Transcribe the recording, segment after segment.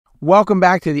Welcome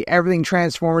back to the Everything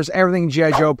Transformers, Everything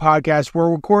G.I. Joe podcast,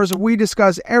 where, of course, we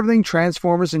discuss everything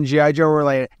Transformers and G.I. Joe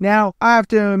related. Now, I have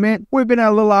to admit, we've been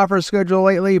a little off our schedule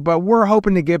lately, but we're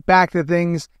hoping to get back to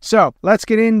things. So, let's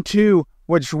get into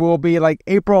which will be like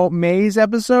May's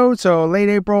episode, so late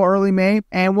April, early May,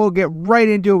 and we'll get right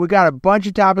into it. We got a bunch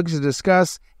of topics to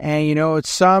discuss, and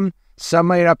some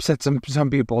might upset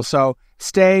some people, so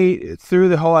stay through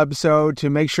the whole episode to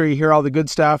make sure you hear all the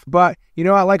good stuff. But you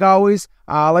know what, like always,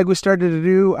 like we started to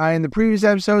do in the previous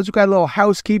episodes, we've got a little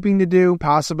housekeeping to do.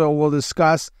 Possibly we'll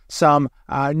discuss some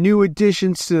new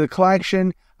additions to the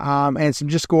collection, and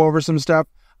just go over some stuff.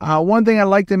 One thing I'd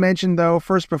like to mention, though,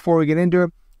 first before we get into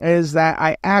it, is that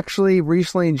I actually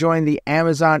recently joined the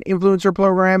Amazon Influencer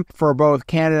Program for both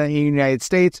Canada and the United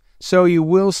States. So you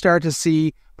will start to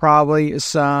see probably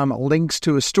some links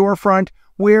to a storefront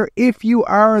where if you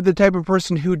are the type of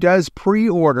person who does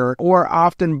pre-order or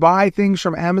often buy things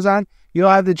from Amazon, you'll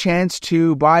have the chance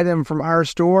to buy them from our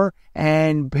store.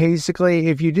 And basically,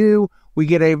 if you do, we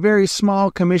get a very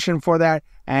small commission for that,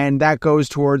 and that goes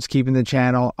towards keeping the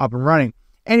channel up and running.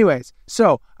 Anyways,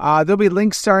 so there'll be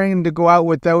links starting to go out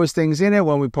with those things in it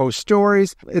when we post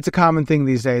stories. It's a common thing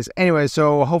these days. Anyway,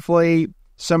 so hopefully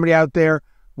somebody out there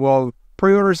will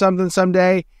pre-order something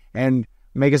someday and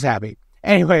make us happy.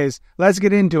 Anyways, let's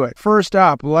get into it. First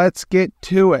up, let's get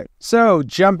to it. So,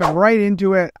 jumping right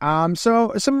into it.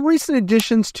 So some recent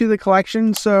additions to the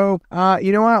collection. So,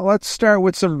 you know what? Let's start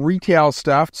with some retail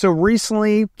stuff. So,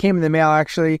 recently came in the mail,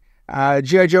 actually,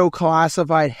 G.I. Joe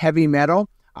Classified Heavy Metal.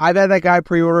 I've had that guy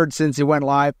pre-ordered since it went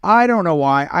live. I don't know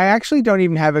why. I actually don't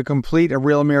even have a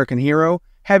Real American Hero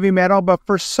Heavy Metal, but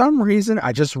for some reason,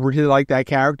 I just really like that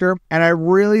character. And I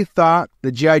really thought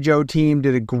the G.I. Joe team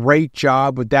did a great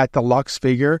job with that deluxe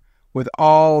figure with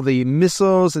all the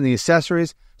missiles and the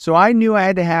accessories. So I knew I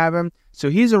had to have him. So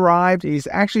he's arrived. He's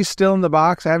actually still in the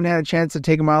box. I haven't had a chance to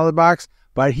take him out of the box,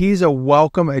 but he's a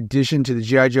welcome addition to the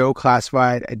G.I. Joe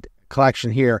Classified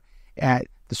collection here at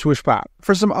the Swish Pop.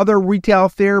 For some other retail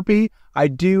therapy, I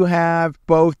do have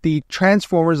both the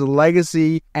Transformers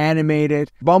Legacy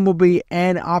animated Bumblebee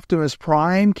and Optimus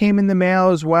Prime came in the mail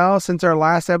as well since our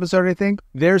last episode, I think.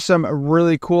 There's some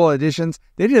really cool additions.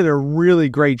 They did a really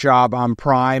great job on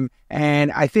Prime,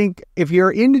 and I think if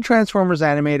you're into Transformers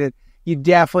animated, you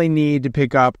definitely need to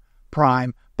pick up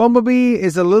Prime. Bumblebee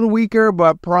is a little weaker,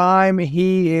 but Prime,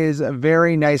 he is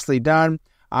very nicely done.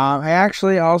 I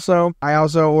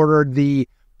also ordered the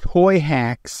Toy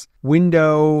Hacks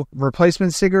window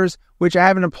replacement stickers, which I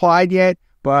haven't applied yet,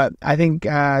 but I think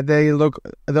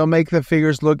they'll make the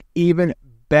figures look even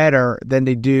better than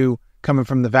they do coming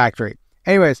from the factory.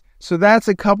 Anyways, so that's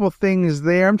a couple things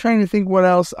there. I'm trying to think what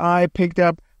else I picked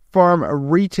up from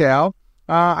retail.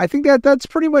 I think that's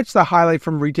pretty much the highlight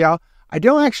from retail. I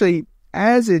don't actually,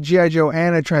 as a G.I. Joe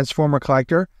and a Transformer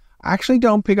collector, I actually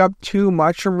don't pick up too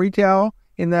much from retail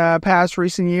in the past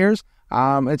recent years.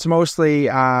 It's mostly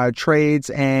trades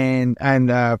and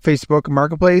Facebook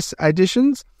Marketplace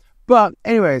additions. But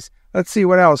anyways, let's see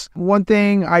what else. One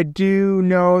thing I do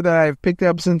know that I've picked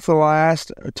up since the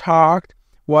last talked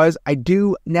was I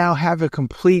do now have a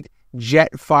complete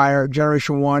Jetfire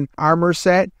Generation 1 armor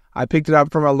set. I picked it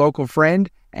up from a local friend,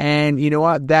 and you know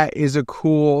what? That is a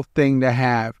cool thing to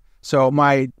have. So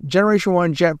my Generation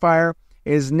 1 Jetfire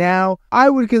is now, I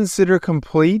would consider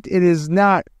complete. It is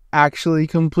not actually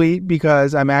complete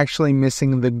because I'm actually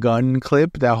missing the gun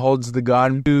clip that holds the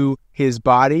gun to his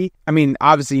body. I mean,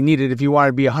 obviously you need it if you want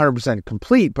to be 100%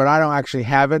 complete, but I don't actually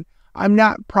have it. I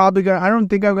don't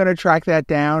think I'm going to track that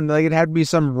down. Like, it had to be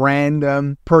some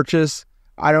random purchase.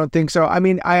 I don't think so. I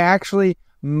mean, I actually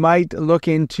might look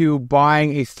into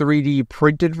buying a 3D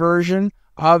printed version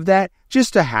of that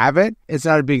just to have it. It's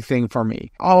not a big thing for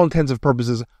me. All intents and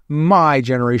purposes, my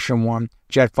Generation 1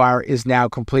 Jetfire is now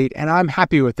complete, and I'm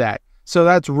happy with that. So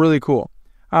that's really cool.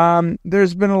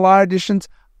 There's been a lot of additions.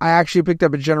 I actually picked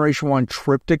up a Generation 1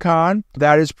 Trypticon.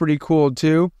 That is pretty cool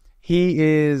too.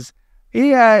 He's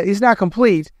not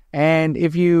complete, and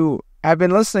if you have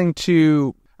been listening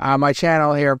to my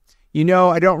channel here, you know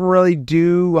I don't really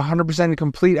do 100%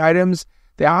 complete items.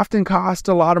 They often cost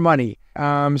a lot of money.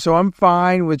 So I'm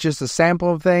fine with just a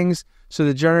sample of things. So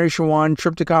the Generation 1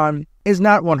 Trypticon is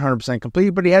not 100% complete,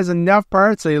 but he has enough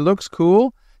parts that he looks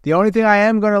cool. The only thing I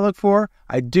am going to look for,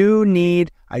 I do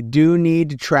need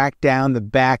to track down the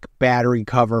back battery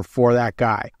cover for that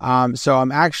guy. So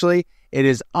it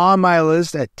is on my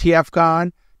list at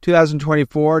TFcon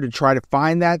 2024 to try to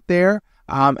find that there.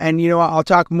 And you know what? I'll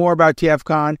talk more about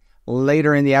TFcon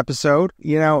later in the episode.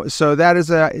 You know, so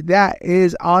that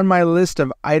is on my list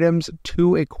of items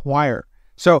to acquire.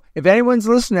 So if anyone's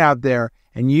listening out there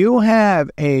and you have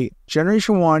a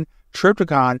Generation 1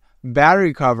 TFcon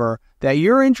battery cover that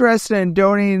you're interested in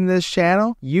donating to this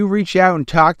channel, you reach out and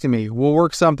talk to me. We'll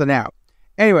work something out.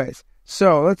 Anyways,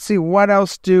 so let's see, what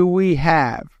else do we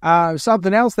have?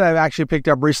 Something else that I've actually picked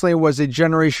up recently was a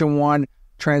Generation 1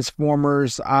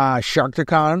 Transformers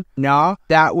Sharktacon. Nah,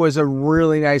 that was a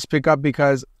really nice pickup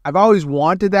because I've always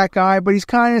wanted that guy, but he's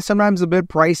kind of sometimes a bit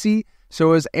pricey. So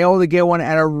I was able to get one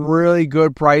at a really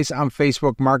good price on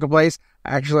Facebook Marketplace.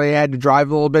 Actually, I had to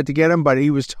drive a little bit to get him, but he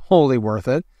was totally worth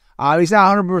it. He's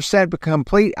not 100%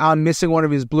 complete. I'm missing one of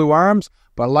his blue arms,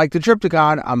 but like the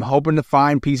TFcon, I'm hoping to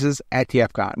find pieces at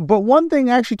TFcon. But one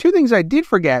thing, actually two things I did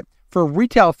forget for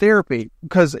retail therapy,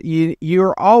 because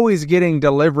you're always getting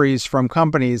deliveries from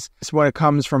companies when it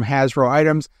comes from Hasbro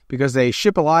items, because they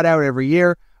ship a lot out every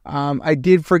year. I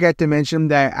did forget to mention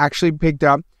that I actually picked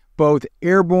up both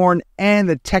Airborne and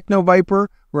the Techno Viper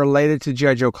related to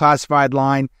GIJOE Classified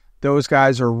line. Those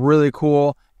guys are really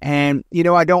cool. And,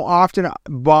 I don't often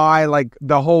buy like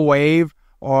the whole wave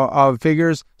of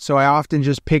figures, so I often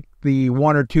just pick the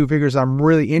one or two figures I'm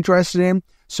really interested in.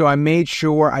 So I made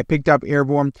sure I picked up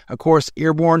Airborne. Of course,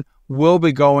 Airborne will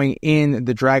be going in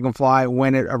the Dragonfly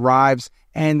when it arrives.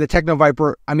 And the Techno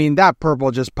Viper, that purple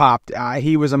just popped.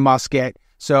 He was a must get.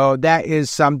 So that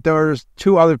is there's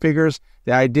two other figures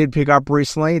that I did pick up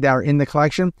recently that are in the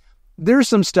collection. There's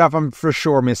some stuff I'm for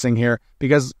sure missing here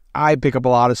because I pick up a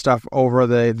lot of stuff over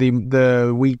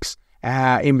the weeks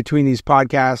in between these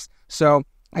podcasts. So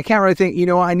I can't really think,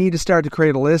 I need to start to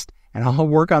create a list, and I'll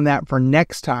work on that for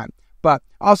next time. But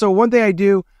also one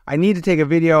thing I need to take a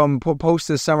video and post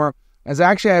this summer, is I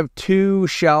actually have two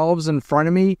shelves in front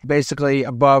of me, basically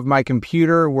above my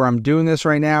computer where I'm doing this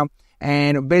right now.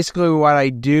 And basically what I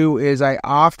do is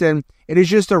it is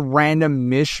just a random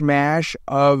mishmash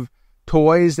of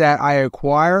toys that I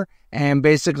acquire. And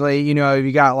basically,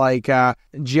 you got like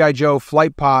G.I. Joe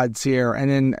flight pods here,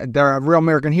 and then they're a Real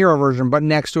American Hero version, but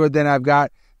next to it, then I've got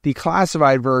the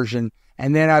classified version,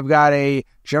 and then I've got a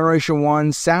Generation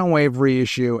 1 Soundwave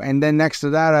reissue, and then next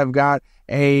to that, I've got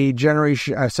a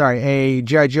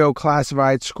G.I. Joe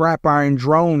classified scrap iron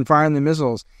drone firing the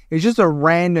missiles. It's just a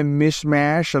random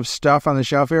mishmash of stuff on the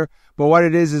shelf here, but what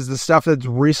it is the stuff that's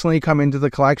recently come into the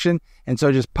collection, and so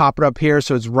I just pop it up here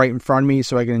so it's right in front of me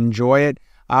so I can enjoy it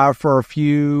for a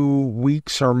few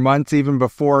weeks or months even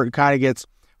before it kind of gets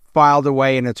filed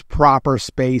away in its proper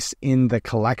space in the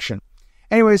collection.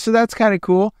 Anyway, so that's kind of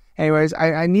cool. Anyways,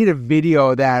 I need a video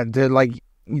of that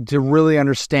to really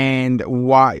understand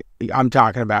what I'm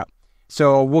talking about.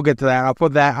 So we'll get to that. I'll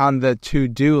put that on the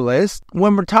to-do list.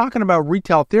 When we're talking about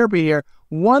retail therapy here,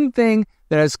 one thing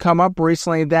that has come up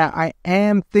recently that I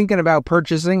am thinking about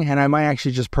purchasing, and I might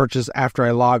actually just purchase after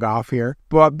I log off here.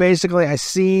 But basically, I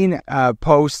seen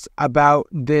posts about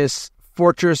this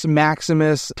Fortress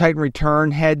Maximus Titan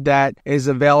Return head that is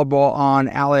available on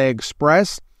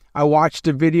AliExpress. I watched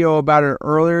a video about it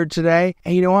earlier today,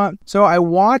 and you know what? So I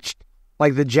watched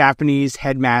like the Japanese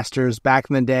headmasters back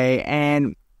in the day,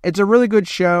 and it's a really good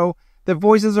show. The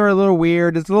voices are a little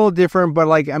weird. It's a little different, but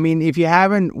if you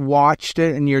haven't watched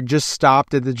it and you're just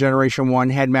stopped at the Generation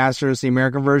 1 Headmasters, the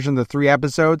American version, the 3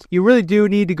 episodes, you really do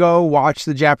need to go watch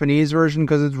the Japanese version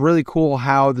because it's really cool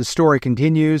how the story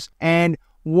continues. And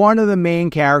one of the main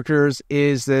characters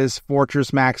is this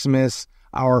Fortress Maximus,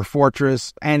 our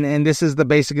Fortress, and this is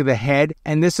basically the head,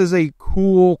 and this is a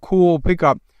cool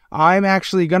pickup. I'm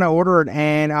actually going to order it,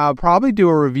 and I'll probably do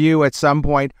a review at some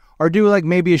point, or do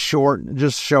maybe a short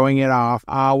just showing it off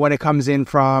when it comes in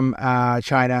from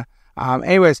China.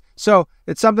 Anyways, so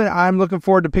it's something I'm looking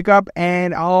forward to pick up,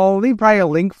 and I'll leave probably a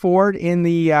link for it in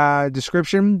the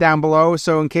description down below,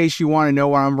 so in case you want to know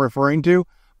what I'm referring to.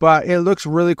 But it looks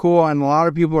really cool, and a lot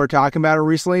of people are talking about it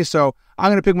recently, so I'm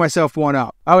going to pick myself one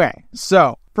up. Okay,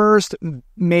 so first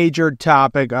major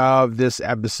topic of this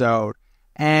episode,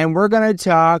 and we're going to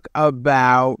talk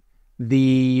about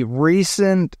the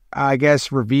recent,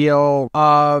 reveal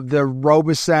of the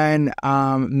Robosen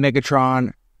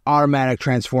Megatron automatic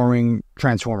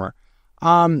transformer.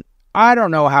 I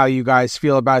don't know how you guys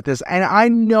feel about this, and I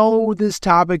know this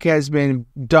topic has been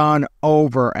done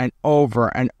over and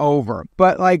over and over,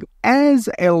 but as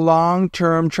a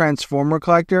long-term Transformer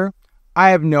collector, I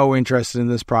have no interest in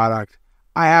this product.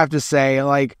 I have to say,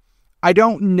 I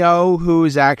don't know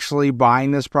who's actually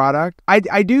buying this product.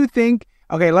 I do think,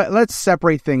 okay, let's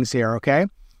separate things here, okay?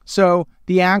 So,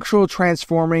 the actual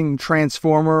Transformer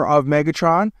of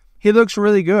Megatron, he looks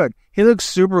really good. He looks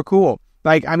super cool.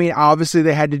 Obviously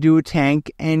they had to do a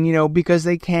tank, and, because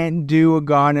they can't do a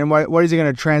gun, and what is he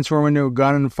going to transform into a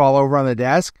gun and fall over on the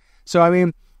desk? So,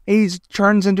 he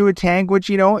turns into a tank, which,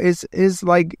 is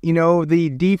like,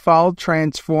 the default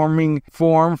transforming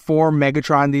form for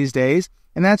Megatron these days.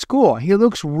 And that's cool. He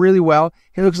looks really well.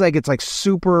 He looks like it's like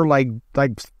super like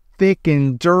thick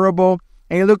and durable.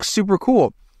 And he looks super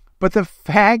cool. But the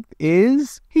fact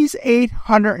is, he's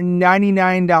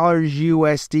 $899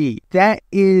 USD.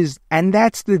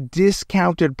 That's the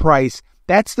discounted price.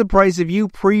 That's the price if you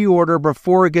pre-order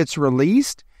before it gets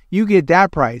released, you get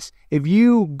that price. If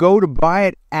you go to buy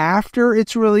it after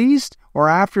it's released or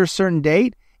after a certain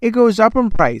date, it goes up in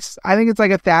price. I think it's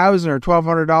like $1,000 or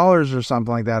 $1,200 or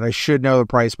something like that. I should know the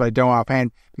price, but I don't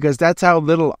offhand because that's how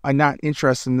little I'm not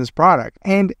interested in this product.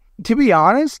 And to be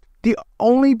honest, the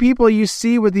only people you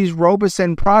see with these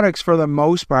Robosen products for the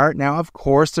most part, now of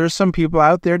course there's some people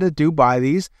out there that do buy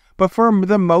these, but for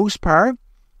the most part,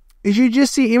 is you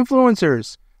just see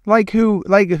influencers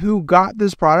who got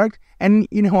this product. And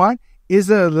you know what? Is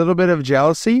there a little bit of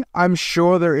jealousy? I'm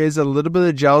sure there is a little bit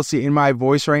of jealousy in my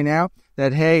voice right now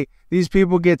that, hey, these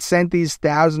people get sent these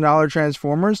 $1,000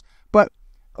 Transformers. But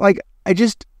I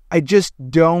just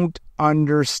don't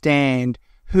understand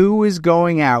who is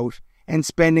going out and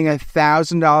spending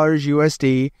 $1,000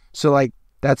 USD. So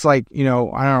that's I don't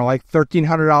know, like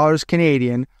 $1,300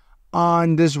 Canadian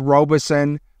on this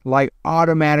Robosen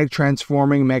automatic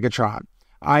transforming Megatron.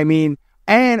 I mean,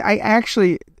 and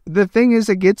the thing is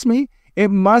that gets me, it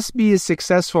must be a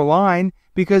successful line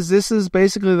because this is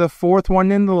basically the fourth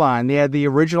one in the line. They had the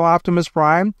original Optimus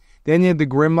Prime, then you had the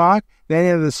Grimlock, then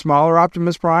you had the smaller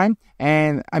Optimus Prime,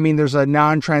 and there's a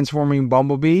non-transforming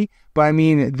Bumblebee, but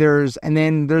there's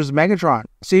Megatron.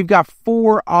 So you've got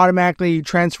 4 automatically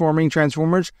transforming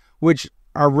Transformers, which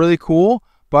are really cool,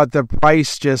 but the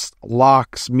price just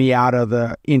locks me out of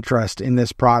the interest in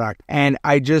this product. And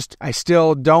I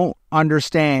still don't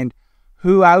understand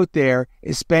who out there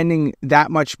is spending that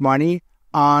much money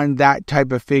on that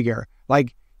type of figure.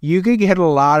 You could get a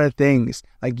lot of things.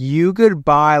 You could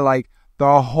buy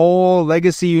the whole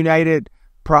Legacy United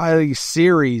probably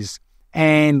series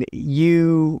and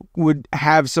you would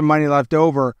have some money left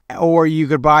over, or you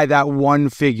could buy that one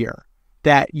figure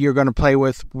that you're going to play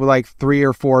with 3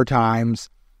 or 4 times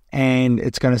and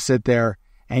it's going to sit there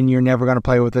and you're never going to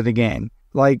play with it again.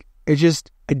 I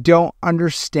don't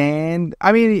understand.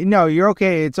 No, you're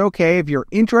okay. It's okay if you're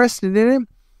interested in it,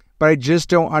 but I just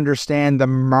don't understand the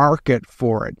market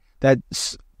for it. That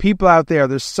people out there,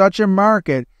 there's such a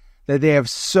market that they have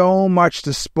so much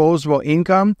disposable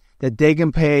income that they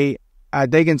can spend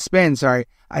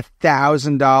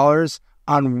 $1,000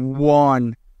 on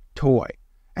one toy.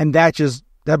 And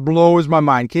that blows my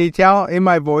mind. Can you tell in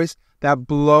my voice? That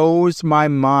blows my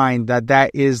mind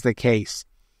that is the case.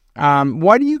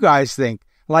 What do you guys think?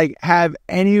 Have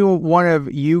any one of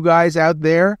you guys out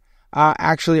there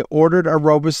actually ordered a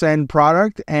Robosen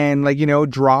product and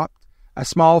dropped a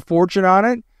small fortune on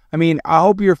it? I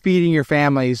hope you're feeding your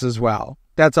families as well.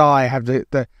 That's all I have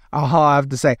to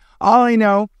say. All I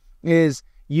know is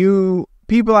you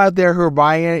people out there who are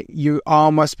buying it, you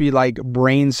all must be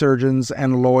brain surgeons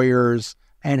and lawyers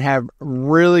and have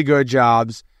really good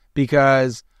jobs,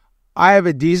 because I have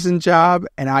a decent job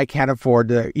and I can't afford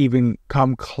to even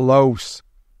come close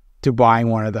to buying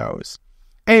one of those.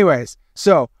 Anyways,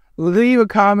 so leave a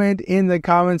comment in the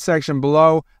comment section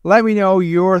below. Let me know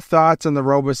your thoughts on the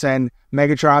Robosen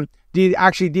Megatron. Do you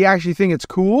actually think it's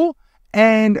cool?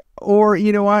 Or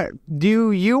you know what?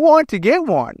 Do you want to get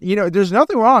one? There's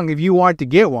nothing wrong if you want to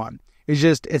get one.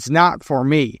 It's not for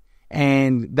me.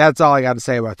 And that's all I got to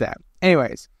say about that.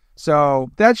 Anyways, so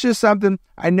that's just something.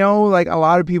 I know a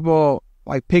lot of people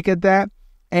pick at that.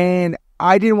 And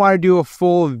I didn't want to do a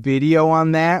full video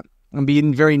on that. I'm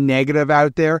being very negative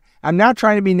out there. I'm not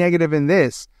trying to be negative in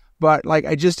this, but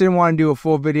I just didn't want to do a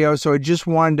full video. So I just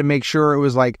wanted to make sure it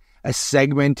was a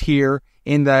segment here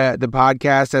in the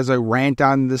podcast as I rant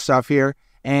on this stuff here.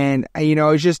 And,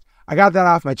 it's just, I got that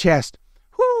off my chest.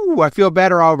 Whoo, I feel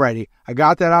better already. I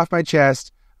got that off my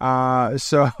chest.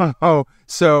 So,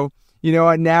 you know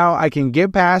what? Now I can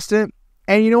get past it.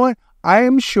 And you know what?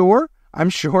 I'm sure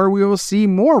we will see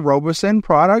more Robosen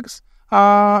products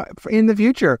in the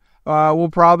future. We'll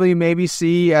probably maybe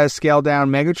see a scaled down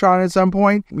Megatron at some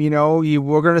point. We're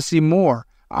going to see more.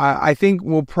 I think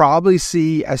we'll probably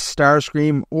see a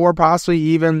Starscream or possibly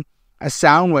even a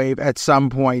Soundwave at some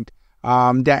point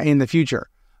in the future.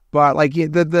 But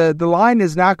the line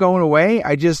is not going away.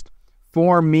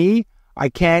 For me, I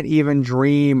can't even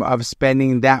dream of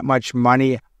spending that much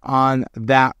money on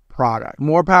that product.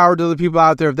 More power to the people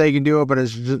out there if they can do it, but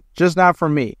it's just not for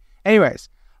me. Anyways,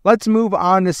 let's move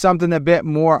on to something a bit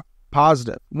more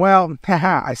positive. Well,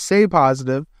 I say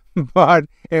positive, but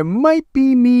it might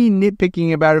be me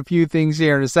nitpicking about a few things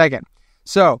here in a second.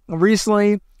 So,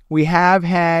 recently, we have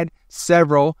had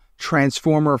several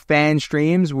Transformer fan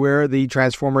streams where the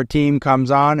Transformer team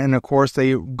comes on, and of course,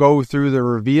 they go through the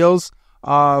reveals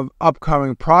of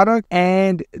upcoming product,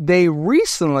 and they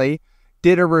recently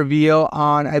did a reveal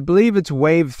on, I believe it's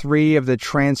Wave 3 of the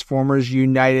Transformers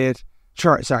United,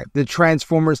 the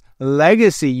Transformers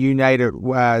Legacy United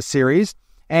series,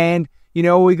 and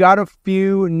we got a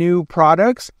few new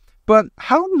products, but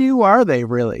how new are they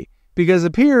really? Because it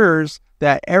appears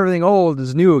that everything old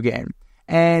is new again.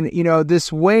 And,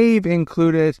 this wave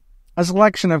included a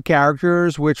selection of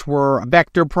characters, which were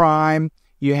Vector Prime,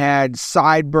 you had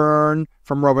Sideburn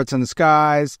from Robots in the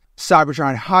Skies,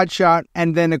 Cybertron Hotshot,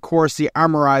 and then, of course, the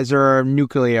Armorizer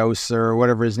Nucleus, or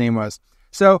whatever his name was.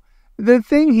 So, the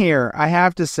thing here, I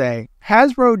have to say,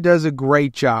 Hasbro does a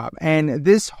great job, and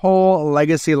this whole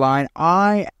Legacy line,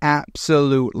 I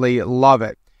absolutely love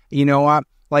it. You know what?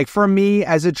 Like, for me,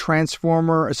 as a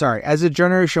as a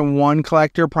Generation 1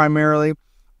 collector primarily,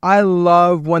 I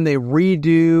love when they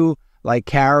redo, like,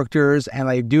 characters, and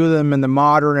they do them in the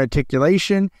modern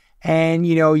articulation, and,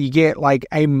 you get, like,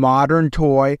 a modern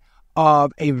toy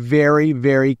of a very,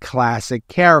 very classic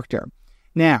character.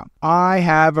 Now, I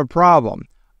have a problem.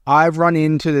 I've run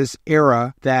into this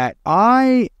era that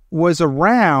I was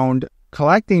around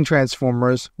collecting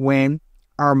Transformers when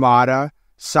Armada,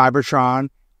 Cybertron,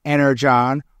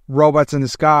 Energon, Robots in the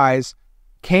Skies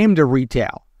came to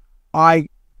retail. I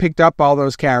picked up all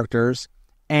those characters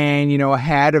and,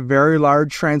 had a very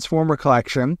large Transformer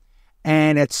collection,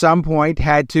 and at some point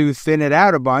had to thin it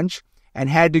out a bunch and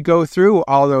had to go through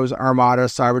all those Armada,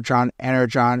 Cybertron,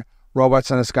 Energon,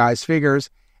 Robots in the Skies figures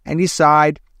and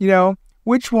decide,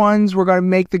 which ones were going to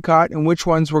make the cut and which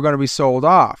ones were going to be sold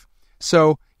off.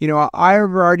 So, I've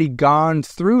already gone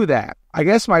through that. I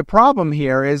guess my problem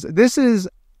here is this is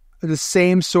the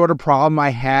same sort of problem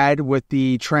I had with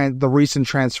the recent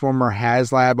Transformer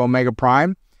haslab Omega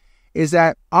Prime, is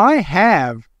that I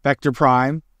have Vector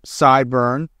Prime,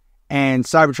 Sideburn, and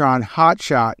Cybertron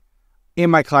Hotshot in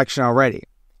my collection already,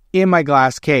 in my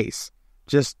glass case,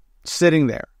 just sitting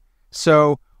there.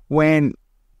 So when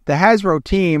the Hasbro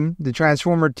team, the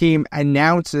Transformer team,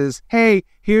 announces, hey,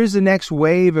 here's the next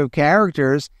wave of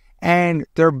characters, and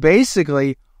they're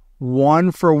basically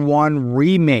one-for-one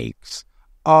remakes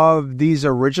of these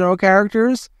original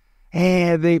characters,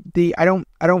 and I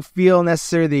don't feel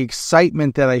necessarily the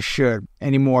excitement that I should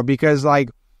anymore, because, like,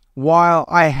 while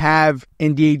I have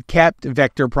indeed kept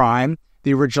Vector Prime,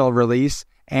 the original release,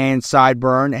 and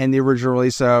Sideburn, and the original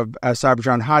release of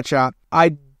Cybertron Hotshot,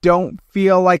 I don't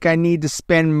feel like I need to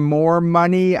spend more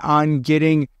money on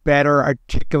getting better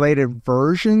articulated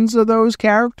versions of those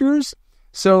characters.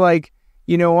 So, like,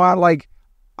 you know what? Like,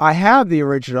 I have the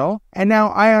original, and now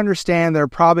I understand there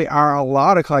probably are a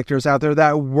lot of collectors out there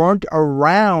that weren't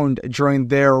around during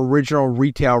their original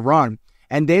retail run,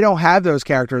 and they don't have those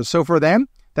characters. So for them,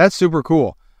 that's super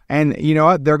cool. And you know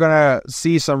what? They're going to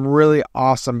see some really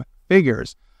awesome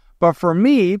figures. But for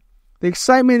me, the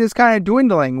excitement is kind of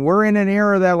dwindling. We're in an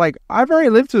era that, like, I've already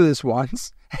lived through this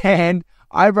once, and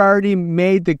I've already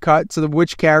made the cut to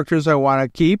which characters I want to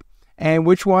keep and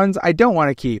which ones I don't want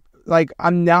to keep. Like,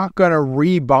 I'm not going to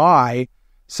rebuy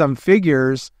some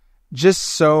figures just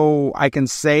so I can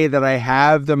say that I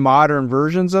have the modern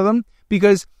versions of them,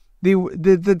 because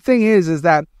the thing is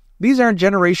that these aren't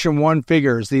Generation 1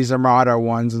 figures, these Armada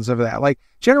ones and stuff like that. Like,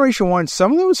 Generation 1,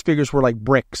 some of those figures were like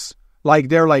bricks. Like,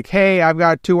 they're like, hey, I've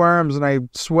got two arms and I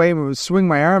swing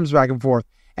my arms back and forth.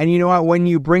 And you know what? When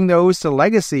you bring those to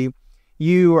Legacy,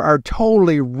 you are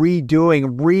totally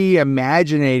reimagining.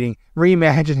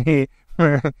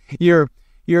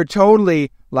 You're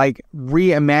totally, like,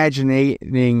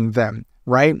 reimagining them,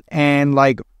 right? And,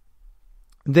 like,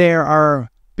 there are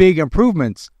big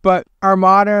improvements. But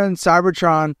Armada and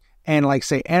Cybertron and, like,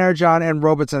 say, Energon and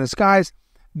Robots in the Skies,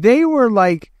 they were,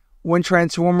 like, when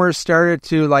Transformers started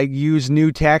to, like, use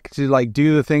new tech to, like,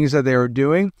 do the things that they were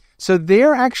doing. So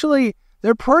they're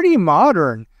pretty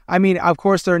modern. I mean, of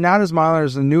course, they're not as modern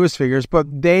as the newest figures, but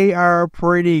they are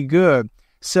pretty good.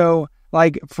 So,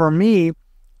 like, for me,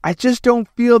 I just don't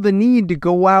feel the need to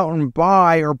go out and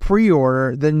buy or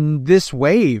pre-order this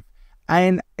wave.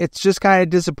 And it's just kind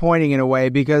of disappointing in a way,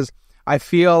 because I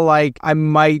feel like I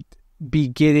might be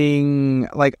getting,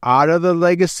 like, out of the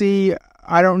Legacy.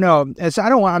 I don't know.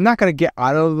 I'm not going to get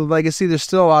out of the Legacy. There's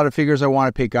still a lot of figures I want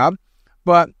to pick up,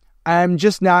 but I'm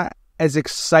just not as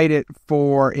excited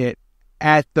for it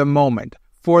at the moment,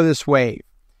 for this wave.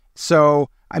 So,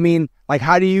 I mean, like,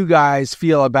 how do you guys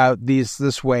feel about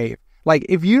this wave? Like,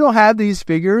 if you don't have these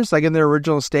figures, like, in their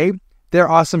original state, they're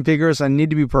awesome figures and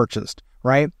need to be purchased,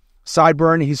 right?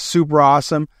 Sideburn, he's super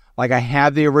awesome. Like, I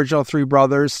have the original Three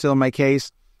Brothers still in my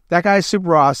case. That guy's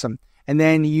super awesome. And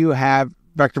then you have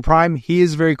Vector Prime. He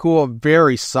is very cool,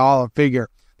 very solid figure.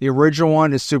 The original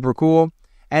one is super cool.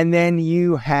 And then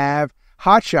you have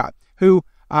Hotshot, who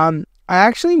I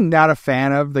actually not a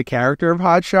fan of the character of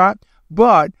Hotshot,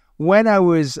 but when I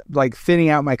was like thinning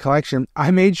out my collection,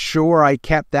 I made sure I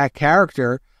kept that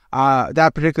character,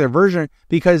 that particular version,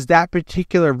 because that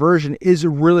particular version is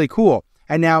really cool.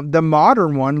 And now the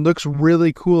modern one looks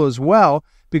really cool as well,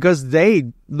 because they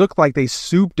look like they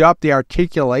souped up the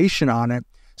articulation on it.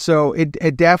 So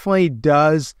it definitely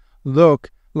does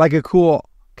look like a cool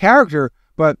character,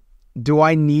 but do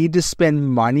I need to spend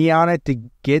money on it to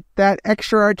get that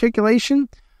extra articulation?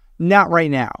 Not right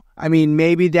now. I mean,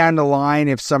 maybe down the line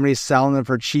if somebody's selling it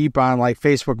for cheap on like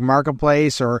Facebook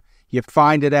Marketplace, or you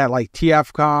find it at like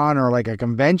TFcon or like a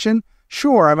convention,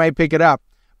 sure, I might pick it up,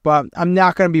 but I'm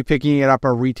not going to be picking it up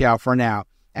at retail for now.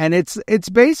 And it's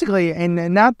basically,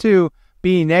 and not to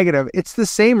be negative, it's the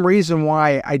same reason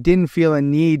why I didn't feel a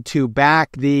need to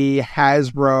back the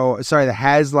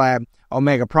haslab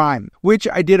Omega Prime, which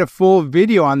I did a full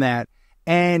video on that.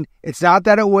 And it's not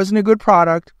that it wasn't a good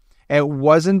product. It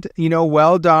wasn't,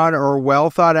 well done or well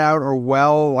thought out or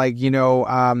well,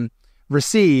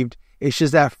 received. It's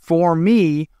just that for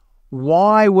me,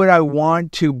 why would I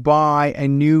want to buy a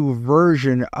new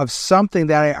version of something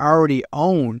that I already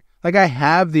own? Like, I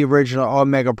have the original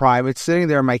Omega Prime. It's sitting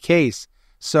there in my case.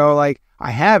 So, I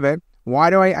have it. Why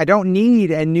do I don't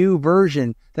need a new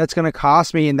version that's going to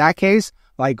cost me, in that case,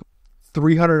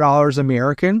 $300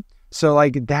 American. So,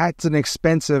 that's an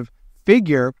expensive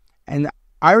figure. And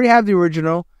I already have the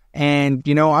original, and,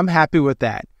 I'm happy with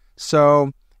that.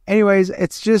 So, anyways,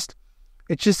 it's just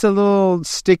a little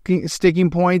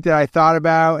sticking point that I thought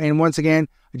about. And once again,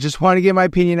 I just want to get my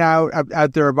opinion out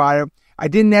there about it. I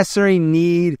didn't necessarily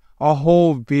need a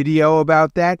whole video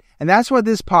about that. And that's what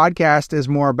this podcast is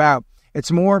more about.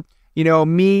 It's more,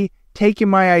 me taking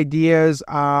my ideas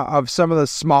of some of the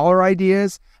smaller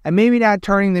ideas and maybe not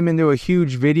turning them into a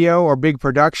huge video or big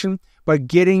production, but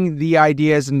getting the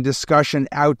ideas and discussion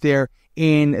out there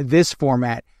in this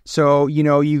format. So,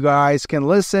 you guys can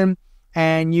listen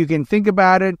and you can think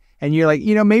about it, and you're like,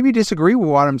 maybe you disagree with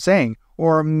what I'm saying,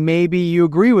 or maybe you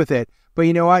agree with it. But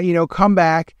you know what? Come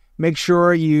back, make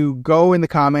sure you go in the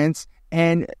comments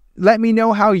and let me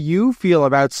know how you feel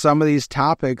about some of these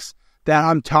topics that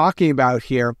I'm talking about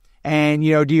here. And,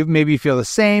 do you maybe feel the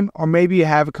same, or maybe you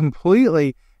have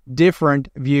completely different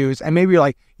views, and maybe you're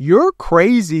like, you're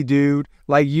crazy, dude.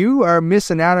 You are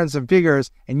missing out on some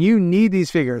figures and you need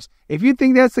these figures. If you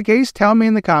think that's the case, tell me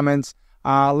in the comments.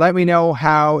 Let me know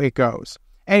how it goes.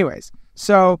 Anyways,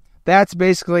 so that's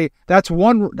two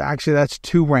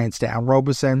rants down,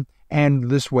 Robosen and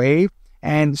this wave.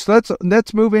 And so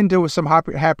let's move into some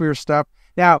happier stuff.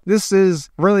 Now, this is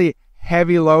really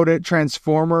heavy loaded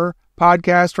Transformer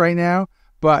podcast right now,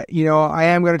 but I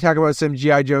am going to talk about some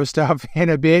G.I. Joe stuff in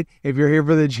a bit if you're here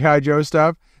for the G.I. Joe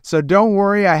stuff. So don't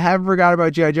worry, I haven't forgot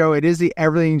about G.I. Joe. It is the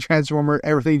Everything Transformer,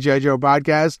 Everything G.I. Joe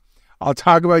podcast. I'll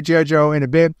talk about G.I. Joe in a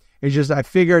bit. It's just I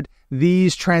figured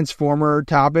these Transformer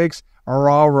topics are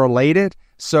all related,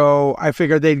 so I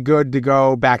figured they'd good to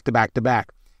go back to back to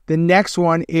back. The next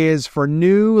one is for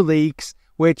new leaks,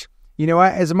 which,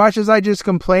 as much as I just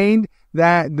complained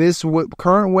that this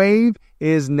current wave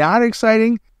is not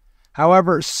exciting,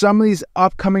 however, some of these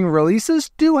upcoming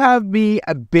releases do have me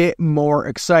a bit more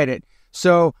excited.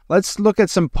 So let's look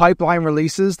at some pipeline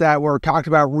releases that were talked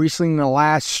about recently in the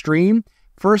last stream.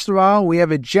 First of all, we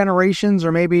have a Generations,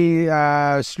 or maybe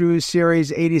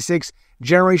Series 86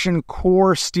 Generation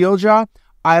Core Steeljaw.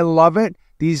 I love it.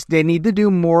 They need to do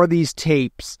more of these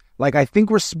tapes. I think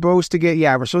we're supposed to get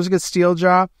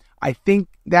Steeljaw. I think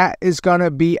that is going to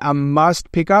be a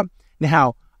must pick up.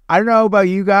 Now, I don't know about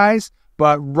you guys,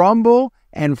 but Rumble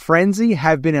and Frenzy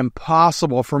have been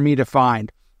impossible for me to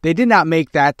find. They did not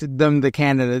make them to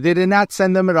Canada. They did not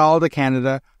send them at all to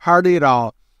Canada, hardly at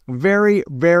all. Very,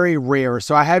 very rare.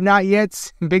 So I have not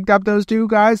yet picked up those two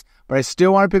guys, but I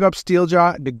still want to pick up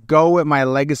Steeljaw to go with my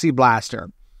Legacy Blaster.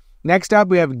 Next up,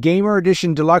 we have Gamer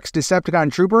Edition Deluxe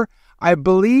Decepticon Trooper. I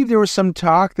believe there was some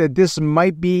talk that this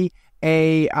might be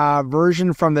a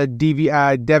version from the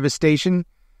Devastation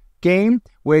game,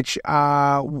 which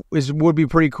would be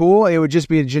pretty cool. It would just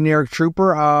be a generic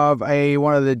trooper of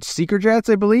one of the Seeker Jets,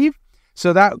 I believe.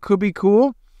 So that could be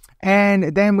cool.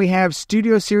 And then we have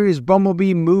Studio Series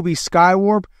Bumblebee movie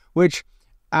Skywarp, which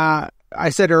I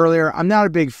said earlier, I'm not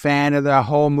a big fan of the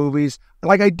whole movies.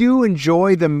 I do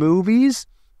enjoy the movies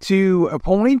to a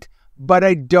point, but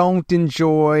I don't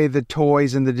enjoy the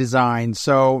toys and the design.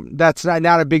 So that's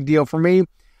not a big deal for me.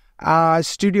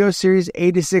 Studio Series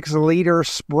 86 liter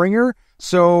Springer.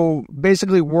 So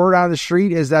basically word on the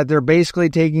street is that they're basically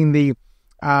taking the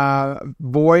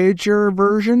Voyager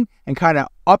version and kind of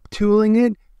up-tooling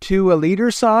it to a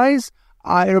liter size.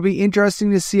 It'll be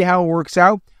interesting to see how it works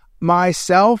out.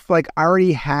 Myself, I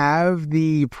already have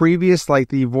the previous,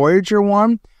 the Voyager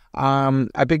one.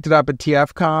 I picked it up at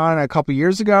TFcon a couple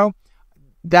years ago.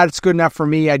 That's good enough for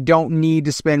me. I don't need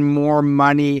to spend more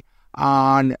money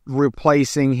on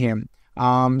replacing him.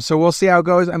 So we'll see how it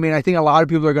goes. I mean, I think a lot of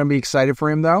people are going to be excited for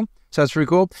him, though. So that's pretty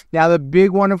cool. Now, the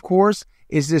big one, of course,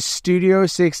 is the Studio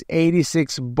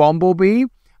 686 Bumblebee.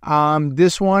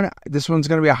 This one's going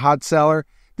to be a hot seller.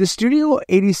 The Studio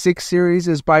 86 series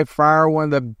is by far one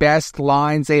of the best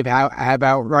lines they have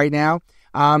out right now.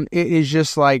 It is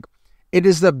just it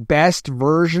is the best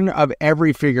version of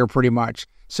every figure, pretty much.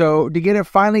 So to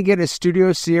finally get a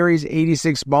Studio Series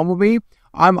 86 Bumblebee,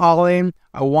 I'm all in.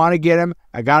 I want to get him.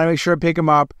 I got to make sure I pick him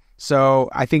up. So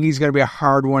I think he's going to be a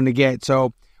hard one to get.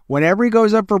 So whenever he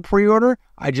goes up for pre-order,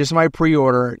 I just might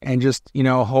pre-order it and just,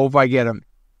 hope I get him.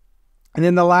 And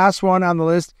then the last one on the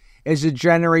list is the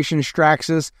Generation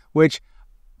Straxus, which,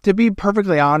 to be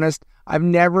perfectly honest, I've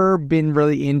never been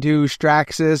really into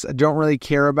Straxus. I don't really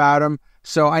care about him.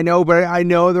 So I know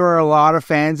there are a lot of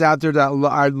fans out there that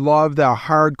love the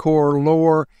hardcore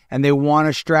lore and they want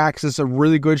a Straxus, a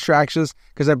really good Straxus,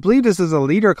 because I believe this is a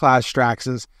leader class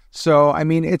Straxus. So, I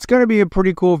mean, it's going to be a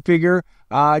pretty cool figure.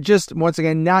 Just, once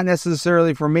again, not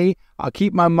necessarily for me. I'll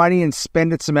keep my money and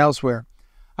spend it some elsewhere.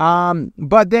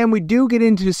 But then we do get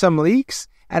into some leaks.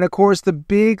 And, of course, the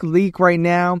big leak right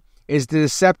now is the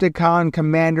Decepticon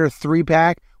Commander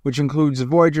 3-pack, which includes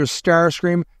Voyager,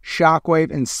 Starscream,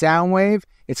 Shockwave, and Soundwave.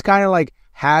 It's kind of like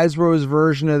Hasbro's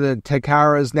version of the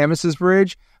Takara's Nemesis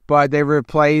Bridge, but they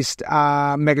replaced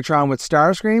Megatron with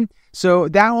Starscream. So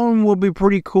that one will be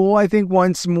pretty cool, I think,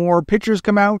 once more pictures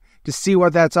come out to see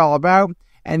what that's all about.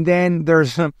 And then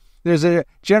there's a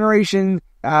Generation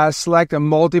Select, a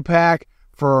multi-pack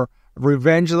for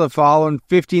Revenge of the Fallen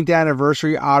 15th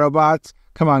Anniversary Autobots.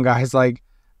 Come on, guys,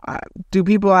 do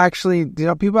people actually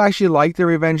like the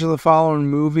Revenge of the Fallen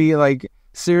movie?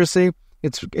 Seriously,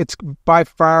 it's by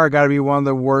far got to be one of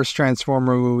the worst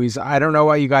Transformer movies. I don't know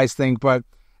what you guys think, but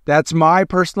that's my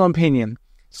personal opinion.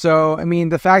 So, I mean,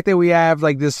 the fact that we have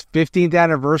this 15th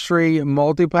anniversary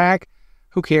multi-pack,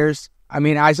 who cares? I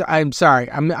mean, I'm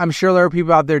sorry. I'm sure there are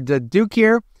people out there that do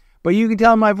care, but you can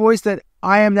tell in my voice that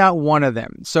I am not one of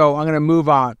them. So I'm going to move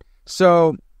on.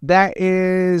 So that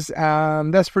is,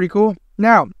 that's pretty cool.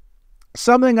 Now,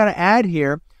 something I'm going to add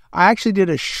here, I actually did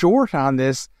a short on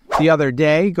this the other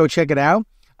day. Go check it out.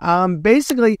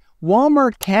 Basically,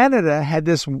 Walmart Canada had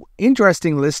this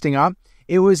interesting listing up.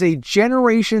 It was a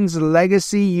Generations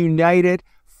Legacy United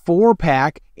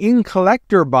 4-pack in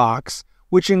collector box,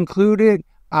 which included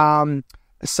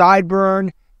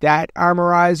Sideburn, that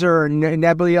Armorizer, or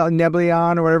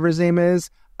Nebulon, or whatever his name is,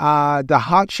 the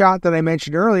Hot Shot that I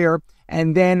mentioned earlier,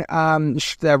 and then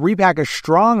the repack of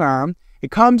Strong Arm. It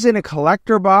comes in a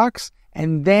collector box,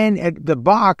 and then the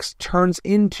box turns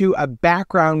into a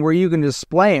background where you can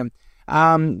display them.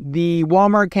 The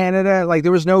Walmart Canada,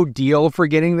 there was no deal for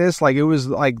getting this. It was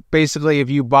basically if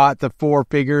you bought the 4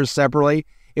 figures separately,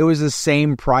 it was the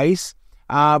same price.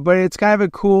 But it's kind of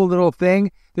a cool little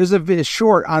thing. There's a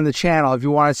short on the channel if you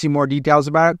want to see more details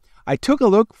about it. I took a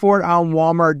look for it on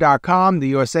Walmart.com, the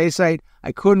USA site.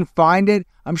 I couldn't find it.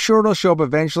 I'm sure it'll show up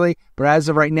eventually, but as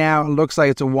of right now, it looks like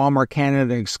it's a Walmart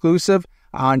Canada exclusive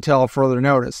until further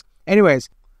notice. Anyways,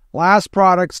 last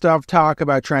product stuff talk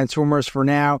about Transformers for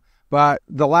now, but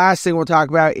the last thing we'll talk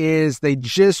about is they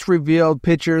just revealed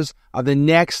pictures of the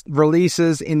next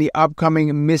releases in the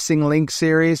upcoming Missing Link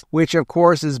series, which of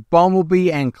course is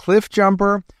Bumblebee and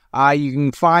Cliffjumper. You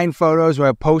can find photos. We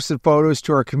have posted photos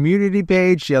to our community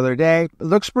page the other day. It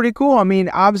looks pretty cool. I mean,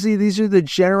 obviously, these are the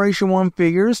Generation 1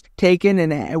 figures taken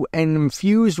and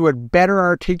infused with better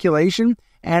articulation.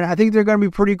 And I think they're going to be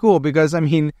pretty cool because, I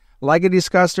mean, like I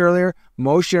discussed earlier,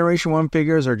 most Generation 1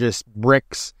 figures are just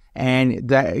bricks. And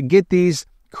get these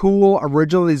cool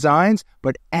original designs,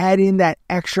 but add in that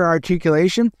extra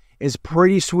articulation is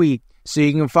pretty sweet. So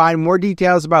you can find more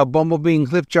details about Bumblebee and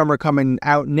Cliffjumper coming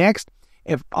out next.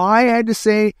 If I had to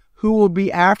say who will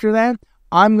be after that,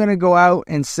 I'm going to go out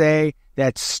and say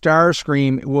that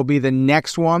Starscream will be the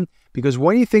next one. Because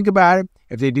when you think about it,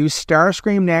 if they do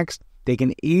Starscream next, they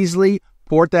can easily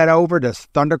port that over to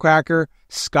Thundercracker,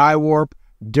 Skywarp,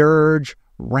 Dirge,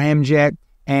 Ramjet,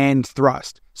 and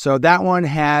Thrust. So that one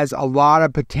has a lot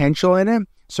of potential in it.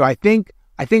 So I think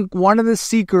one of the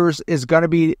Seekers is going to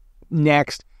be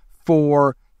next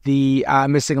for the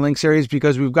Missing Link series,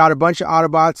 because we've got a bunch of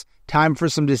Autobots. Time for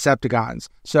some Decepticons.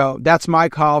 So that's my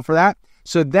call for that.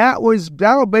 So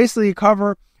that'll basically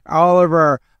cover all of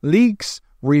our leaks,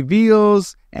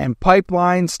 reveals, and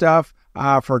pipeline stuff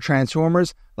for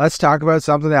Transformers. Let's talk about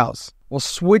something else. We'll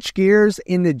switch gears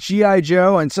into G.I.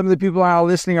 Joe, and some of the people out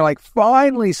listening are like,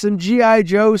 finally, some G.I.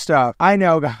 Joe stuff. I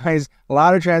know, guys, a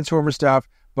lot of Transformer stuff,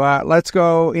 but let's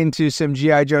go into some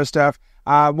G.I. Joe stuff.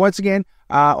 Once again,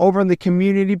 over on the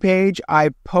community page, I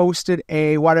posted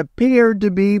what appeared to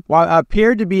be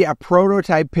a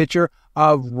prototype picture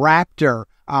of Raptor.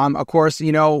 Of course,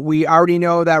 we already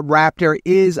know that Raptor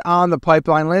is on the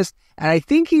pipeline list, and I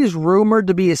think he's rumored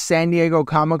to be a San Diego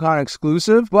Comic-Con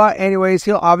exclusive. But anyways,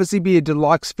 he'll obviously be a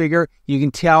deluxe figure. You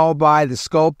can tell by the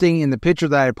sculpting in the picture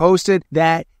that I posted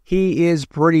that he is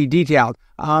pretty detailed.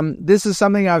 This is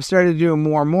something I've started doing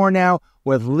more and more now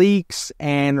with leaks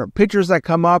and pictures that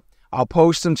come up. I'll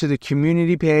post them to the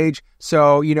community page.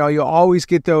 So, you'll always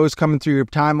get those coming through your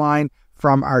timeline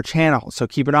from our channel. So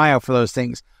keep an eye out for those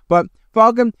things. But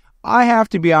Falcon, I have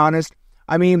to be honest.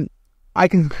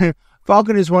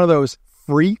 Falcon is one of those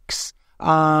freaks,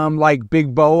 like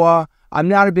Big Boa. I'm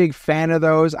not a big fan of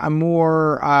those. I'm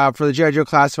more, for the G.I. Joe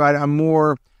Classified, I'm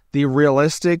more the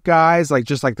realistic guys,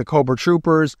 just like the Cobra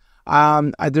Troopers.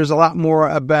 There's a lot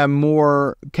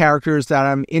more characters that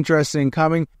I'm interested in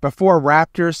coming before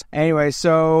Raptors. Anyway,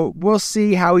 so we'll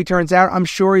see how he turns out. I'm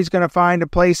sure he's going to find a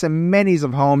place in many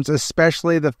of homes,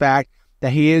 especially the fact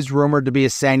that he is rumored to be a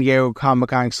San Diego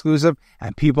Comic-Con exclusive,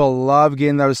 and people love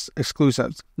getting those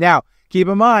exclusives. Now, keep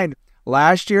in mind,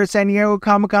 last year at San Diego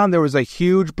Comic-Con, there was a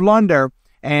huge blunder,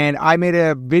 and I made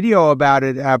a video about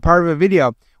it, part of a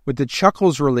video with the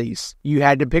Chuckles release. You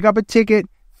had to pick up a ticket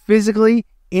physically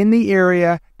in the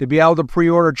area to be able to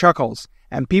pre-order Chuckles.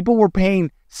 And people were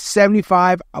paying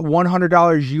 $75, $100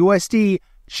 USD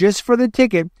just for the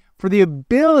ticket, for the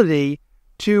ability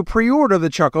to pre-order the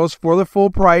Chuckles for the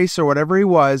full price or whatever he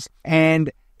was.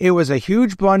 And it was a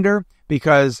huge blunder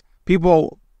because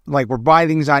people were buying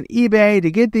things on eBay to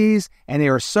get these, and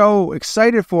they were so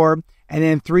excited for them. And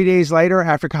then 3 days later,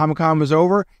 after Comic-Con was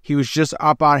over, he was just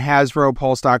up on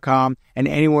HasbroPulse.com, and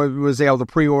anyone was able to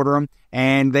pre-order them,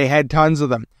 and they had tons of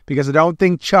them, because I don't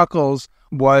think Chuckles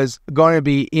was going to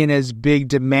be in as big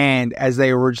demand as they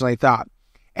originally thought.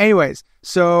 Anyways,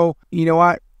 so you know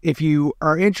what? If you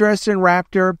are interested in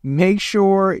Raptor, make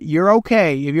sure you're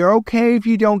okay. If you're okay if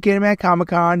you don't get him at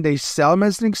Comic-Con, they sell them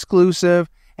as an exclusive,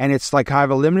 and it's kind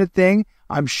of a limited thing.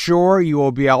 I'm sure you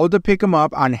will be able to pick them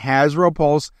up on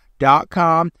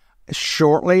HasbroPulse.com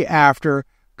shortly after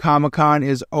Comic-Con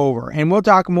is over. And we'll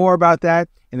talk more about that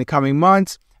in the coming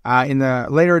months, in the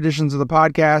later editions of the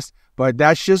podcast. But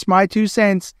that's just my 2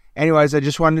 cents. Anyways, I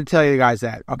just wanted to tell you guys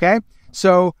that, okay?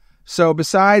 So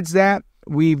besides that,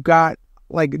 we've got,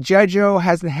 G.I. Joe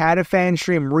hasn't had a fan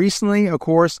stream recently. Of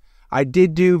course, I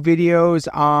did do videos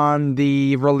on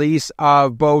the release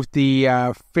of both the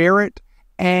Ferret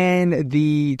and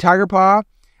the Tiger Paw.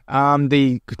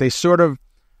 They sort of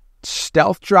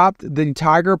stealth dropped the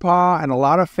Tiger Paw, and a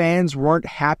lot of fans weren't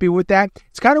happy with that.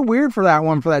 It's kind of weird for that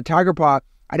one, for that Tiger Paw.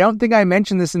 I don't think I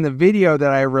mentioned this in the video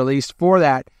that I released for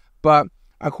that, but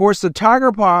of course the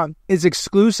Tiger Paw is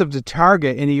exclusive to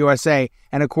Target in the USA,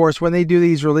 and of course when they do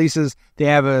these releases, they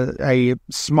have a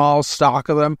small stock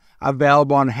of them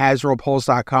available on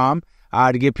HasbroPulse.com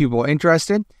to get people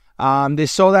interested. They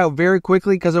sold out very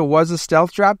quickly because it was a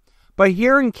stealth drop, but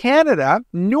here in Canada,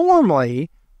 normally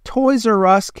Toys R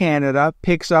Us Canada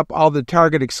picks up all the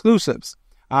Target exclusives,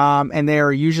 and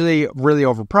they're usually really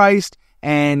overpriced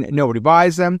and nobody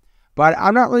buys them. But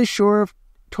I'm not really sure if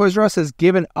Toys R Us has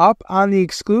given up on the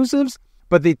exclusives,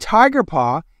 but the Tiger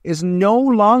Paw is no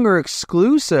longer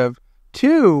exclusive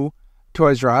to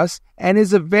Toys R Us and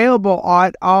is available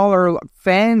at all our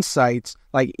fan sites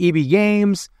like EB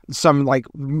Games, some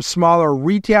smaller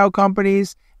retail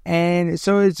companies. And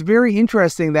so it's very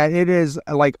interesting that it is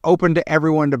open to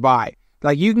everyone to buy.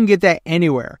 You can get that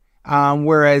anywhere.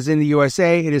 Whereas in the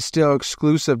USA, it is still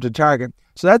exclusive to Target.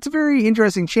 So that's a very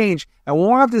interesting change. And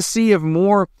we'll have to see if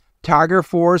more Tiger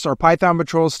Force or Python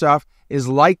Patrol stuff is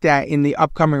like that in the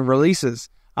upcoming releases.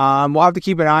 We'll have to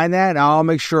keep an eye on that, and I'll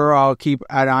make sure I'll keep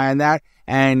an eye on that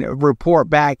and report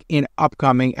back in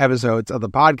upcoming episodes of the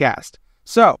podcast.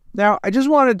 So now I just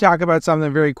wanted to talk about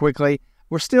something very quickly.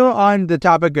 We're still on the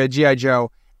topic of G.I.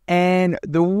 Joe, and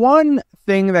the one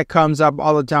thing that comes up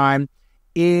all the time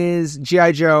is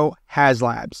G.I. Joe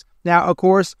haslabs. Now, of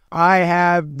course, I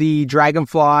have the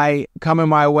Dragonfly coming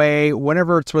my way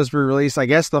whenever it's supposed to be released. I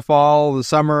guess the fall, the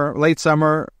summer, late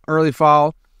summer, early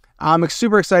fall. I'm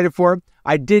super excited for it.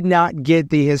 I did not get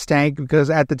the his tank because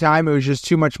at the time it was just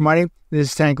too much money.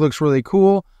 This tank looks really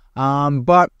cool,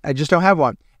 but I just don't have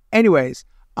one. Anyways,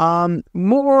 they're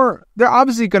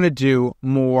obviously going to do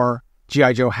more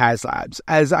G.I. Joe haslabs,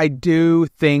 as I do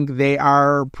think they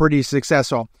are pretty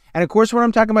successful. And of course, when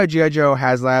I'm talking about G.I. Joe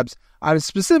haslabs, I'm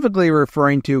specifically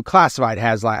referring to classified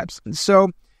haslabs. So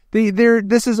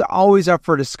this is always up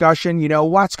for discussion.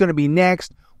 What's going to be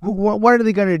next? What are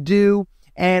they going to do?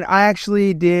 And I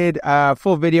actually did a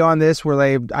full video on this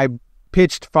where I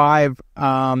pitched 5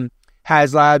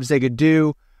 haslabs they could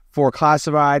do for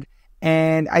classified.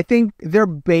 And I think they're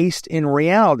based in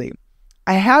reality.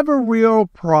 I have a real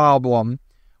problem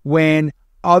when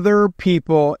other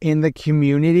people in the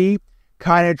community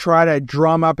kind of try to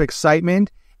drum up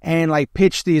excitement and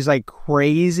pitch these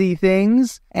crazy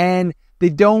things, and they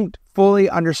don't fully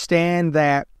understand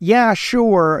that, yeah,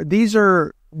 sure, these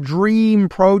are dream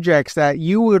projects that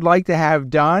you would like to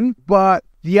have done, but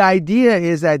the idea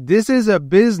is that this is a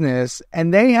business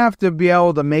and they have to be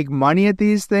able to make money at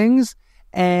these things,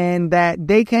 and that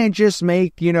they can't just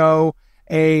make,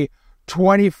 a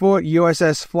 20-foot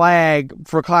USS Flag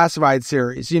for classified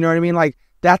series. You know what I mean?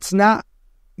 That's not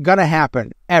gonna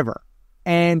happen ever.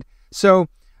 And so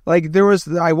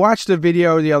I watched a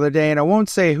video the other day, and I won't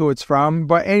say who it's from,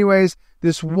 but anyways,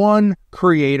 this one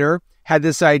creator had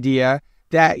this idea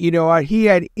that, he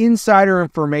had insider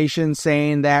information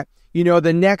saying that,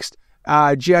 the next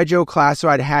G.I. Joe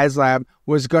classified haslab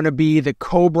was going to be the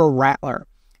Cobra Rattler.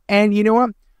 And you know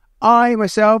what? I,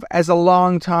 myself, as a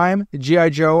long-time G.I.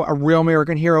 Joe, a Real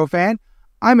American Hero fan,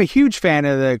 I'm a huge fan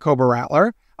of the Cobra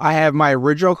Rattler. I have my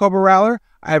original Cobra Rattler,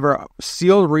 I have a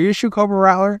sealed reissue Cobra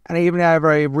Rattler, and I even have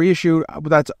a reissue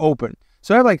that's open.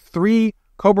 So I have 3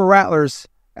 Cobra Rattlers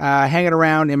hanging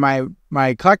around in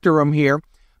my collector room here.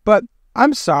 But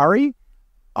I'm sorry,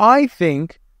 I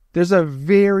think there's a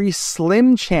very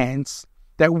slim chance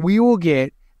that we will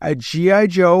get a G.I.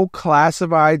 Joe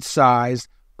classified size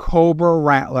Cobra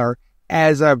Rattler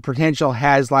as a potential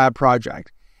haslab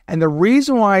project. And the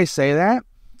reason why I say that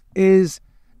is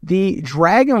the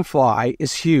Dragonfly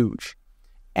is huge.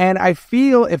 And I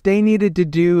feel if they needed to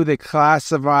do the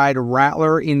classified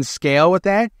Rattler in scale with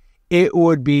that, it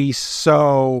would be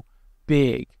so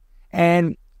big.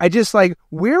 And I just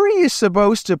where are you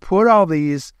supposed to put all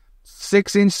these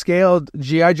 6-inch scaled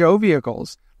G.I. Joe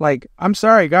vehicles? I'm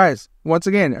sorry, guys. Once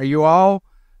again, are you all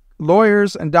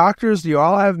lawyers and doctors? Do you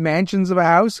all have mansions of a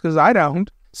house? Because I don't.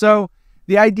 So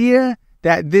the idea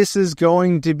that this is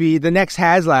going to be, the next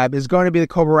haslab is going to be the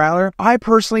Cobra Rattler, I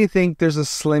personally think there's a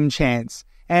slim chance.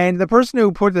 And the person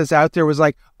who put this out there was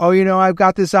I've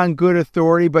got this on good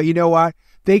authority, but you know what?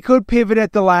 They could pivot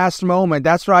at the last moment.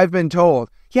 That's what I've been told.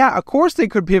 Yeah, of course they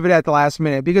could pivot at the last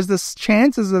minute because the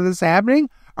chances of this happening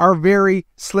are very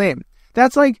slim.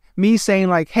 That's like me saying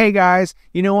hey guys,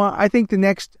 you know what? I think the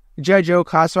next G.I. Joe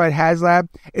classified haslab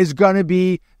is going to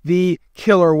be the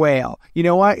Killer Whale. You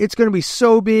know what? It's going to be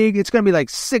so big. It's going to be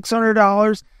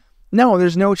 $600. No,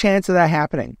 there's no chance of that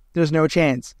happening. There's no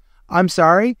chance. I'm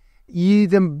sorry.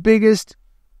 The biggest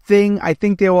thing I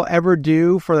think they will ever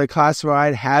do for the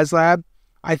classified haslab,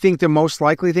 I think the most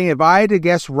likely thing, if I had to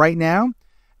guess right now,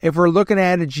 if we're looking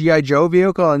at a G.I. Joe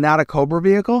vehicle and not a Cobra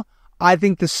vehicle, I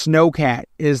think the Snowcat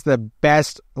is the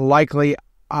best likely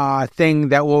thing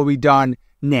that will be done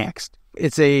next.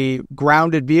 It's a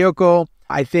grounded vehicle.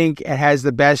 I think it has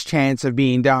the best chance of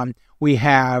being done. We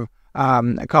have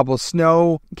a couple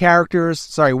snow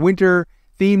characters, winter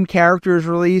themed characters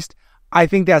released. I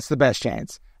think that's the best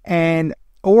chance.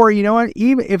 Or you know what?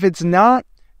 Even if it's not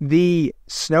the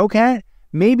Snowcat,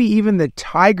 maybe even the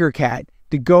Tiger Cat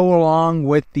to go along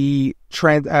with the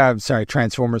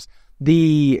Transformers,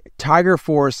 the Tiger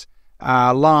Force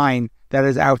line that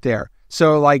is out there.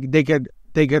 So they could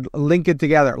link it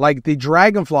together. The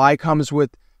Dragonfly comes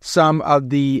with some of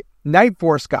the Night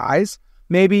Force guys.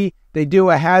 Maybe they do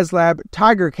a haslab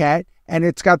Tiger Cat and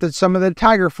it's got some of the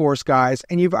Tiger Force guys,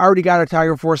 and you've already got a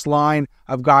Tiger Force line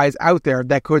of guys out there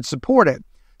that could support it.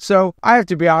 So I have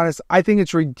to be honest, I think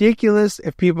it's ridiculous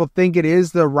if people think it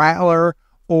is the Rattler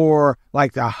or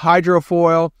the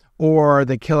Hydrofoil or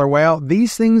the Killer Whale.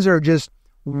 These things are just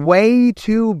way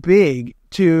too big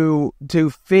to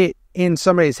fit in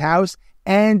somebody's house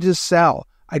and just sell.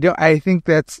 I think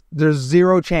there's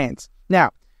zero chance.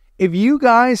 Now, if you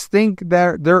guys think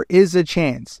that there is a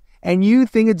chance and you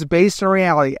think it's based on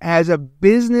reality as a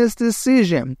business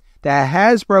decision that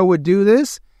Hasbro would do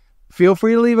this, feel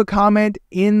free to leave a comment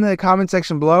in the comment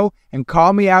section below and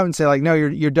call me out and say no,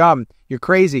 you're dumb. You're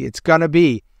crazy. It's gonna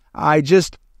be. I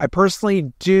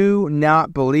personally do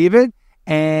not believe it,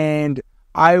 and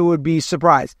I would be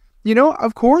surprised.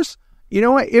 Of course, you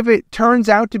know what? If it turns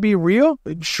out to be real,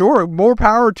 sure, more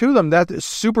power to them. That's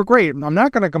super great. I'm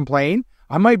not going to complain.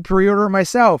 I might pre-order it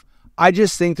myself. I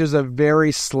just think there's a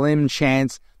very slim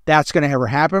chance that's going to ever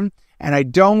happen. And I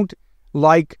don't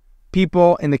like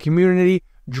people in the community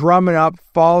drumming up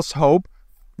false hope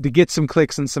to get some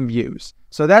clicks and some views.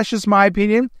 So that's just my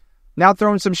opinion. Not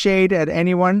throwing some shade at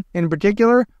anyone in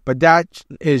particular, but that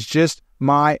is just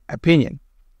my opinion.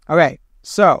 Okay,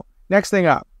 so next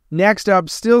up,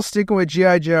 still sticking with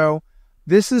G.I. Joe.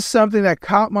 This is something that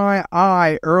caught my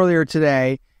eye earlier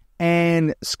today,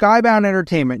 and Skybound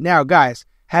Entertainment. Now, guys,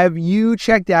 have you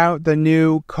checked out the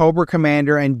new Cobra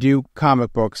Commander and Duke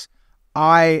comic books?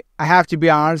 I have to be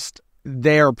honest,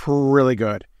 they're really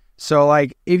good. So,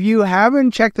 like, if you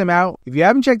haven't checked them out,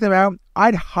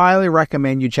 I'd highly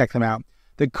recommend you check them out.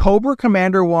 The Cobra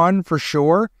Commander one, for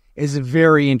sure, is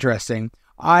very interesting.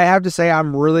 I have to say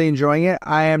I'm really enjoying it.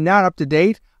 I am not up to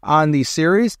date on the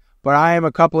series, but I am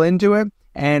a couple into it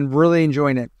and really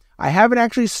enjoying it. I haven't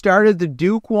actually started the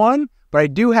Duke one, but I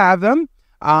do have them.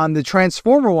 The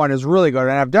Transformer one is really good,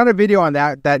 and I've done a video on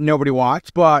that nobody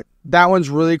watched, but that one's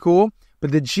really cool.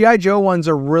 But the G.I. Joe ones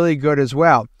are really good as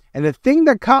well. And the thing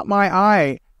that caught my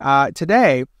eye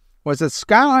today was that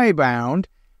Skybound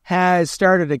has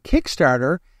started a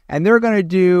Kickstarter, and they're going to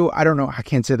do, I don't know, I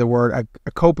can't say the word,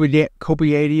 a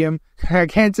copiadium. I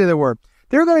can't say the word.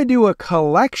 They're going to do a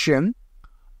collection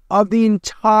of the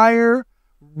entire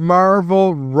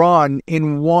Marvel run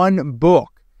in one book.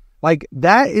 Like,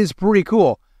 that is pretty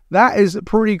cool.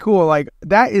 Like,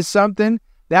 that is something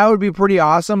that would be pretty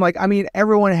awesome. Like, I mean,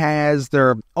 everyone has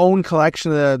their own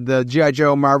collection of the G.I.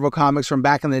 Joe Marvel comics from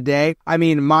back in the day. I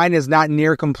mean, mine is not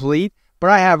near complete, but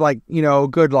I have, like, you know,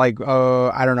 good, like,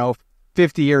 I don't know,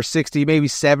 50 or 60, maybe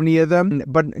 70 of them,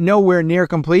 but nowhere near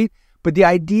complete. But the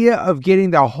idea of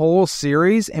getting the whole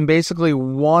series in basically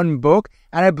one book,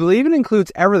 and I believe it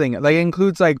includes everything. Like, it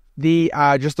includes, like, the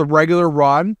just the regular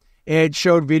run. It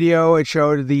showed video, it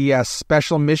showed the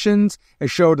special missions,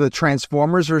 it showed the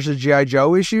Transformers versus G.I.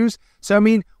 Joe issues. So, I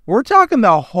mean, we're talking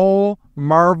the whole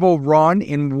Marvel run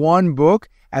in one book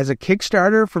as a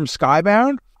Kickstarter from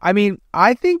Skybound. I mean,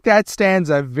 I think that stands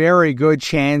a very good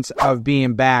chance of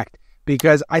being backed,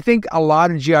 because I think a lot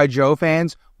of G.I. Joe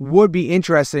fans would be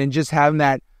interested in just having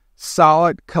that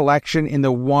solid collection in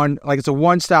the one, like, it's a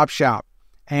one-stop shop.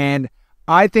 And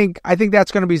I think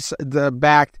that's going to be the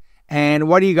backed. And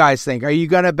what do you guys think? Are you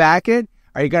going to back it?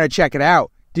 Are you going to check it out?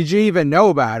 Did you even know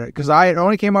about it? Because it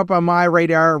only came up on my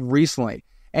radar recently.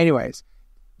 Anyways,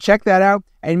 check that out.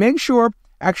 And make sure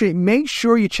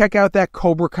you check out that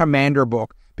Cobra Commander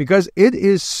book, because it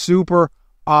is super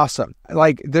awesome.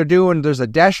 Like, there's a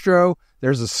Destro,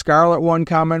 there's a Scarlet one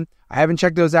coming. I haven't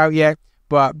checked those out yet,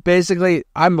 but basically,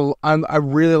 I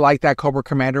really like that Cobra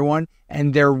Commander one,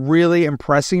 and they're really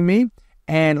impressing me.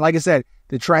 And like I said,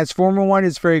 the Transformer one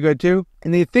is very good too.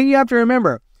 And the thing you have to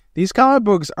remember, these comic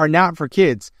books are not for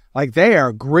kids. Like, they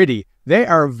are gritty. They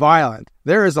are violent.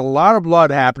 There is a lot of blood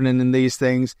happening in these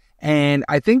things. And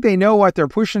I think they know what they're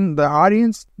pushing the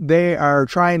audience they are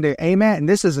trying to aim at. And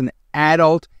this is an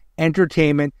adult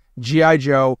entertainment, G.I.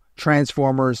 Joe,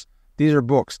 Transformers. These are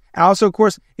books. And also, of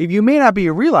course, if you may not be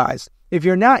realized, if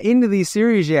you're not into these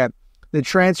series yet, the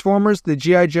Transformers, the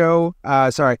G.I. Joe,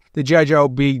 the G.I. Joe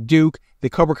Big Duke, the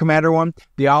Cobra Commander one,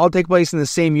 they all take place in the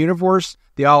same universe.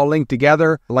 They all link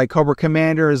together. Like, Cobra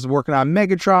Commander is working on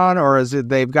Megatron, or is it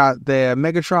they've got the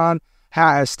Megatron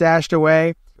stashed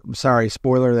away? I'm sorry,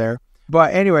 spoiler there.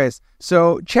 But anyways,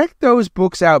 so check those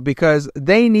books out, because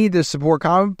they need the support.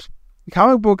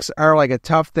 Comic books are like a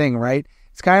tough thing, right?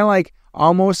 It's kind of like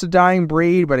almost a dying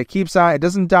breed, but it keeps on. It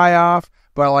doesn't die off.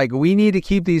 But, like, we need to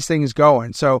keep these things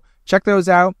going. So check those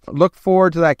out. Look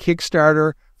forward to that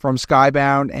Kickstarter from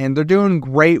Skybound, and they're doing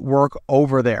great work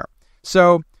over there.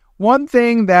 So one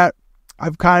thing that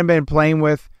I've kind of been playing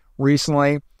with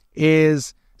recently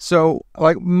is, so,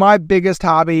 like, my biggest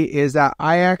hobby is that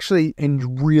I actually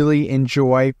really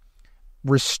enjoy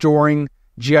restoring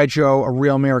G.I. Joe, a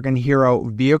Real American Hero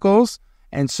vehicles.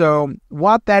 And so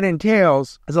what that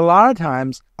entails is, a lot of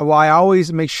times, I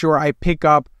always make sure I pick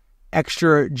up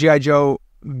extra G.I. Joe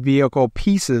vehicle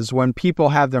pieces when people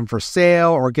have them for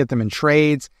sale or get them in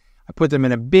trades. I put them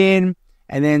in a bin,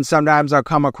 and then sometimes I'll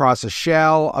come across a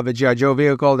shell of a G.I. Joe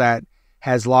vehicle that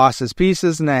has lost its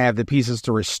pieces, and I have the pieces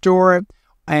to restore it.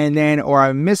 And then, or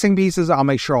I'm missing pieces, I'll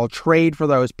make sure I'll trade for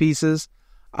those pieces.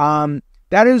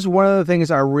 That is one of the things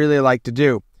I really like to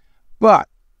do. But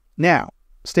now,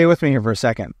 stay with me here for a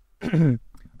second.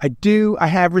 I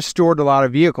have restored a lot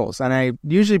of vehicles, and I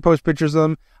usually post pictures of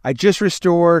them. I just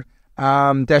restored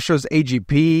Destro's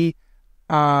AGP.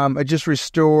 I just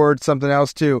restored something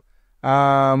else too.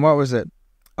 what was it?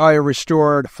 Oh, I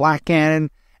restored Flat Cannon.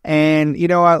 And you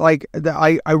know what? Like,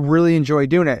 I really enjoy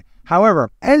doing it.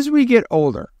 However, as we get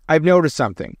older, I've noticed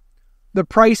something. The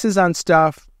prices on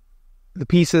stuff, the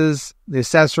pieces, the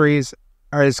accessories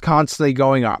is constantly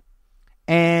going up.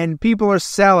 And people are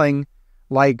selling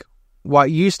like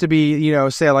what used to be, you know,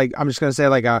 say like, I'm just going to say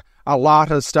like a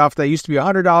lot of stuff that used to be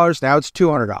 $100. Now it's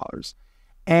 $200.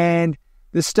 And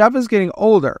the stuff is getting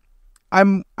older.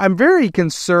 I'm very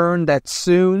concerned that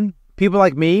soon people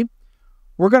like me,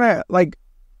 we're going to like,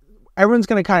 everyone's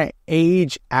going to kind of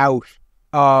age out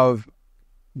of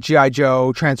G.I.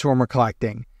 Joe Transformer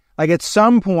collecting. Like at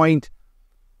some point,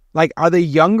 like, are the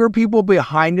younger people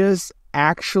behind us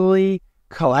actually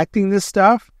collecting this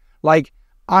stuff? Like,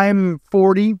 I'm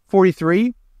 40,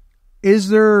 43. Is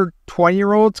there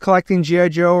 20-year-olds collecting G.I.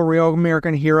 Joe, Real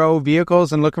American Hero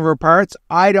vehicles and looking for parts?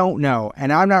 I don't know,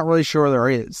 and I'm not really sure there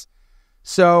is.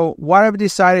 So what I've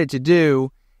decided to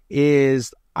do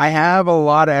is I have a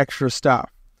lot of extra stuff.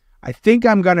 I think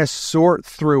I'm going to sort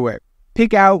through it,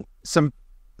 pick out some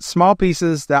small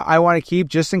pieces that I want to keep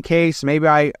just in case.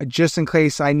 Just in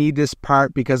case I need this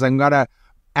part because I'm going to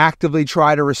actively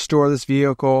try to restore this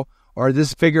vehicle or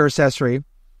this figure accessory.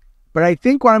 But I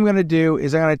think what I'm going to do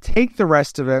is I'm going to take the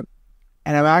rest of it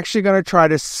and I'm actually going to try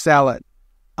to sell it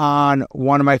on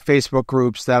one of my Facebook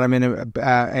groups that I'm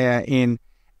in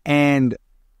and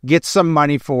get some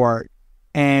money for it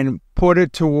and put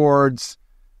it towards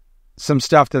some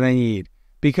stuff that I need.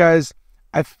 Because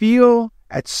I feel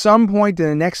at some point in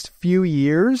the next few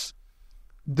years,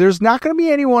 there's not going to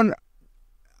be anyone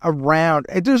around.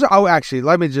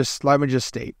 Let me just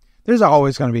state. There's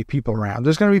always going to be people around.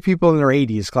 There's going to be people in their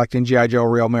 80s collecting G.I. Joe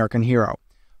Real American Hero.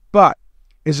 But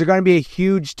is there going to be a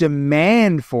huge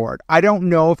demand for it? I don't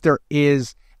know if there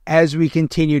is as we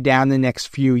continue down the next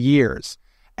few years.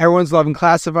 Everyone's loving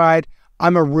Classified.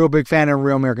 I'm a real big fan of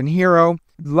Real American Hero.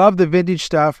 Love the vintage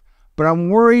stuff. But I'm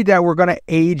worried that we're going to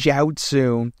age out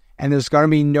soon and there's going to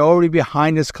be nobody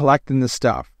behind us collecting this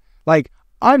stuff. Like,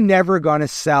 I'm never going to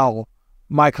sell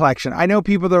my collection. I know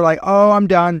people that are like, oh, I'm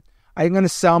done. I'm going to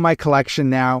sell my collection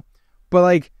now. But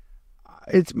like,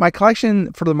 it's my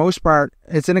collection for the most part.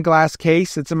 It's in a glass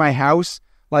case. It's in my house.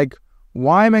 Like,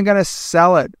 why am I going to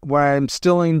sell it when I'm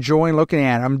still enjoying looking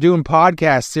at it? I'm doing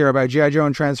podcasts here about G.I. Joe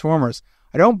and Transformers.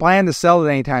 I don't plan to sell it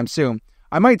anytime soon.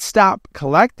 I might stop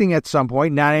collecting at some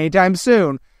point, not anytime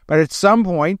soon, but at some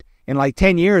point in like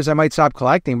 10 years, I might stop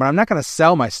collecting, but I'm not going to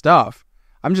sell my stuff.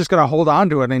 I'm just going to hold on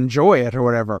to it and enjoy it or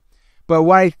whatever. But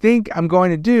what I think I'm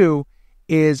going to do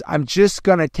is I'm just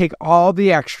going to take all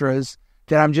the extras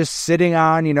that I'm just sitting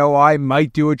on. You know, I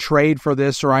might do a trade for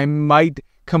this, or I might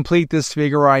complete this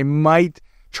figure, or I might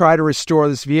try to restore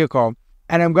this vehicle.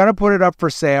 And I'm going to put it up for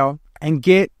sale and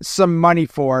get some money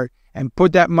for it and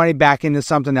put that money back into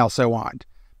something else I want.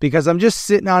 Because I'm just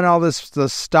sitting on all the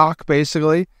stock,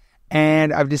 basically.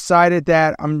 And I've decided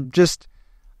that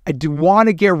I do want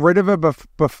to get rid of it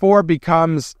before it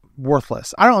becomes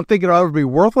worthless. I don't think it'll ever be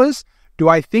worthless. Do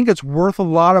I think it's worth a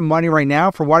lot of money right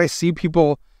now for what I see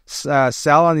people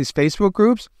sell on these Facebook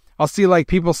groups? I'll see like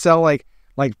people sell like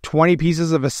 20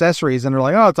 pieces of accessories and they're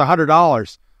like, oh, it's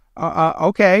 $100.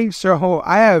 Okay, so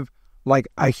I have like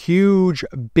a huge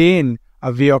bin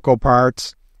of vehicle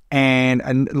parts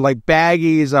and like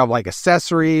baggies of like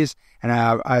accessories and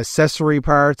accessory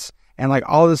parts and like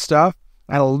all this stuff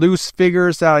and loose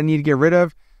figures that I need to get rid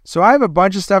of. So I have a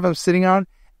bunch of stuff I'm sitting on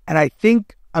and I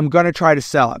think I'm going to try to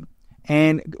sell it.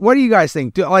 And what do you guys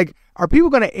think? Are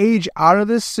people going to age out of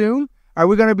this soon? Are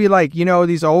we going to be like, you know,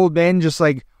 these old men just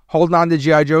like holding on to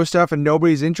G.I. Joe stuff and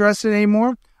nobody's interested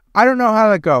anymore? I don't know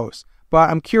how that goes, but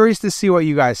I'm curious to see what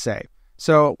you guys say.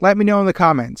 So let me know in the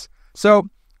comments. So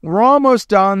we're almost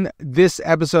done this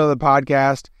episode of the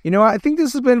podcast. You know what? I think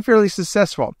this has been fairly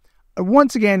successful.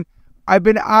 Once again, I've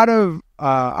been out of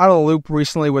the loop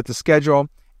recently with the schedule,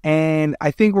 and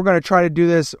I think we're going to try to do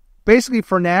this basically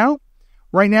for now.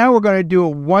 Right now, we're going to do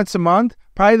it once a month,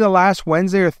 probably the last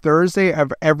Wednesday or Thursday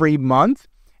of every month.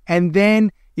 And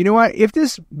then, you know what? If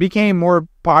this became more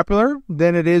popular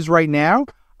than it is right now,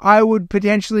 I would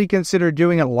potentially consider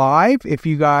doing it live if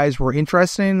you guys were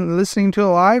interested in listening to it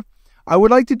live. I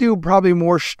would like to do probably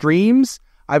more streams.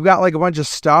 I've got like a bunch of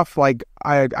stuff, like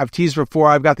I've teased before.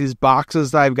 I've got these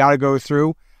boxes that I've got to go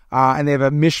through, and they have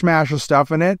a mishmash of stuff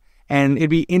in it. And it'd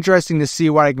be interesting to see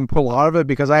what I can pull out of it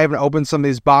because I haven't opened some of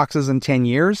these boxes in 10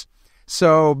 years.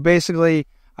 So basically,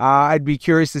 I'd be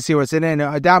curious to see what's in it.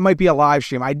 And that might be a live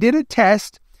stream. I did a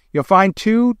test. You'll find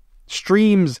 2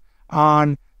 streams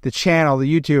on the channel,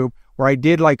 the YouTube, where I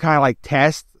did like kind of like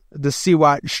test to see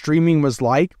what streaming was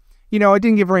like. You know, it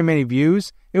didn't get very many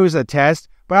views. It was a test,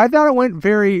 but I thought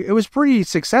it was pretty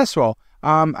successful.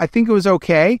 I think it was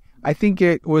okay. I think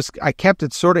I kept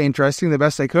it sort of interesting the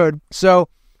best I could. So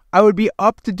I would be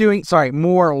up to doing,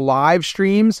 more live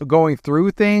streams, going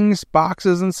through things,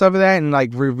 boxes and stuff like that, and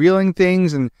like revealing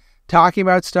things and talking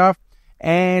about stuff.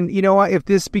 And you know what? If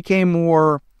this became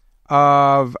more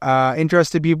of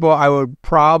interest to people, I would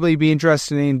probably be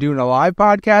interested in doing a live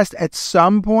podcast at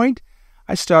some point.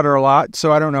 I stutter a lot,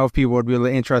 so I don't know if people would be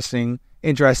really interested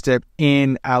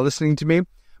in listening to me.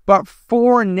 But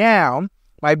for now,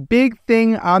 my big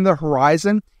thing on the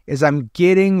horizon is I'm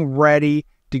getting ready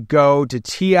to go to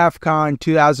TFcon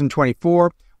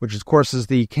 2024, which of course is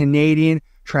the Canadian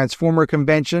Transformer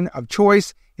Convention of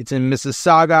choice. It's in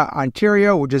Mississauga,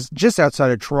 Ontario, which is just outside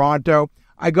of Toronto.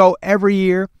 I go every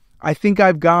year. I think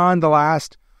I've gone the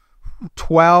last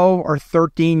 12 or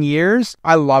 13 years.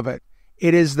 I love it.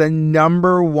 It is the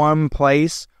number one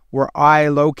place where I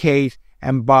locate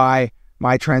and buy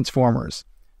my Transformers.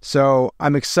 So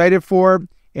I'm excited for it.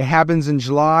 It happens in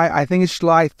July. I think it's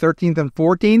July 13th and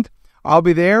 14th. I'll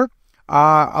be there.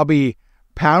 I'll be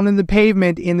pounding the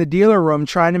pavement in the dealer room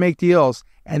trying to make deals.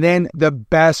 And then the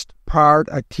best part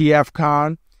of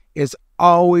TFcon is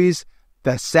always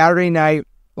the Saturday night.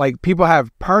 Like, people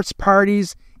have parts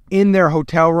parties in their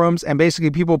hotel rooms, and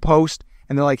basically people post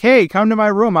and they're like, hey, come to my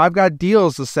room. I've got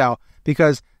deals to sell.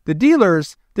 Because the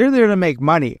dealers, they're there to make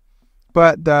money.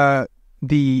 But the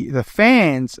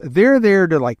fans, they're there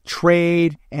to like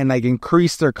trade and like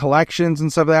increase their collections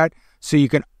and stuff like that. So you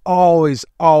can always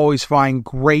find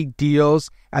great deals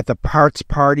at the parts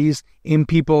parties in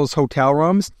people's hotel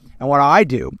rooms. And what I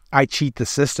do, I cheat the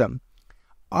system.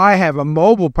 I have a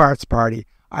mobile parts party.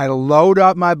 I load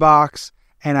up my box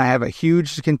and I have a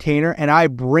huge container and I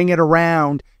bring it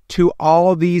around to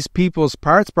all these people's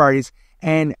parts parties,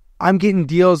 and I'm getting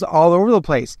deals all over the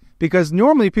place. Because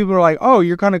normally people are like, oh,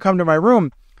 you're going to come to my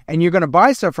room and you're going to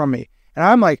buy stuff from me. And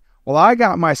I'm like, well, I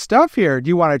got my stuff here. Do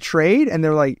you want to trade? And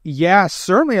they're like, yeah,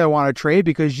 certainly I want to trade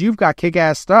because you've got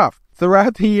kick-ass stuff.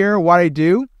 Throughout the year, what I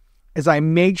do is I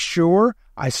make sure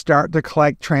I start to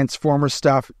collect Transformer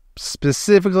stuff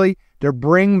specifically to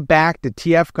bring back to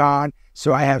TFcon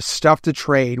so I have stuff to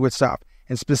trade with stuff.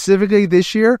 And specifically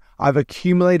this year, I've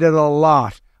accumulated a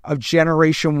lot of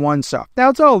Generation 1 stuff.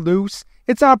 Now, it's all loose.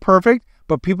 It's not perfect,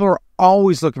 but people are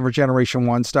always looking for Generation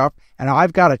 1 stuff, and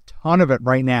I've got a ton of it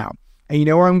right now. And you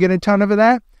know where I'm getting a ton of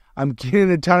that? I'm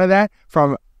getting a ton of that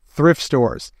from thrift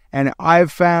stores. And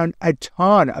I've found a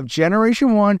ton of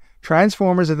Generation 1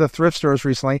 Transformers at the thrift stores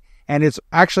recently, and it's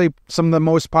actually some of the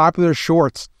most popular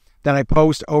shorts that I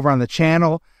post over on the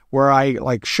channel, where I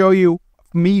like show you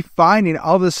me finding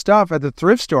all this stuff at the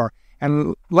thrift store.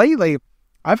 And lately,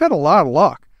 I've had a lot of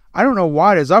luck. I don't know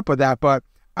what is up with that, but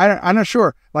I'm not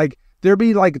sure. Like, there'll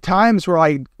be like times where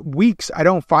like weeks I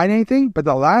don't find anything, but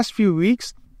the last few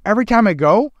weeks, every time I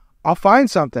go, I'll find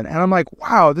something. And I'm like,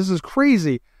 wow, this is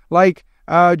crazy. Like,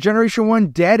 Generation 1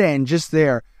 Dead End just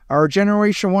there, or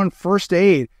Generation 1 First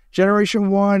Aid,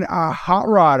 Generation 1 Hot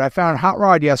Rod. I found Hot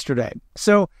Rod yesterday.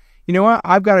 So, you know what?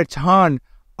 I've got a ton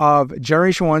of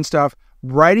Generation 1 stuff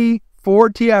ready for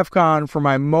TFcon for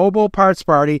my mobile parts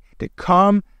party to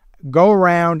come, go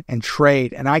around and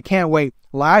trade. And I can't wait.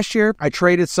 Last year, I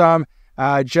traded some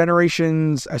Transformer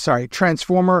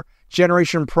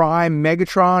Generation Prime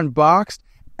Megatron boxed,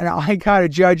 and I got a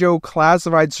GIJOE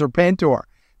classified Serpentor.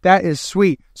 That is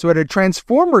sweet. So at a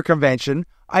Transformer convention,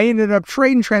 I ended up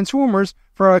trading Transformers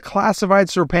for a classified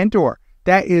Serpentor.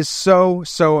 That is so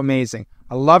amazing.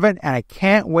 I love it, and I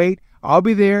can't wait. I'll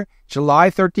be there July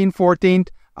 13th, 14th.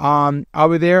 I'll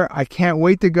be there. I can't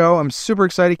wait to go. I'm super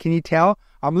excited. Can you tell?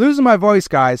 I'm losing my voice,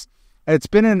 guys. It's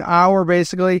been an hour,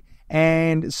 basically.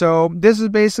 And so this is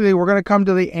basically, we're going to come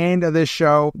to the end of this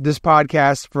show, this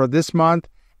podcast for this month.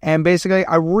 And basically,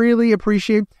 I really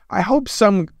appreciate, I hope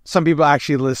some people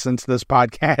actually listen to this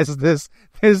podcast,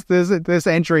 this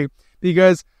entry,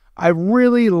 because I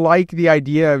really like the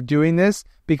idea of doing this,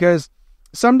 because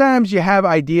sometimes you have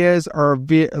ideas or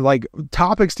like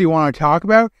topics that you want to talk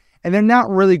about, and they're not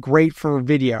really great for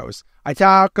videos. I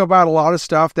talk about a lot of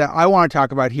stuff that I want to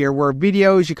talk about here, where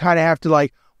videos, you kind of have to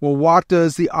like, well, what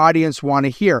does the audience want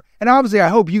to hear? And obviously, I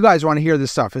hope you guys want to hear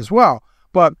this stuff as well.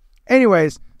 But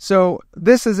anyways, so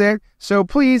this is it. So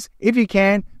please, if you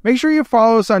can, make sure you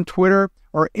follow us on Twitter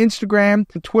or Instagram.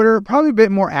 Twitter, probably a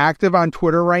bit more active on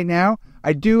Twitter right now.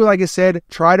 I do, like I said,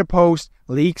 try to post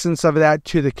leaks and stuff of that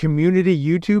to the community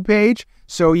YouTube page.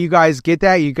 So you guys get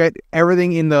that. You get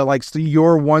everything in the like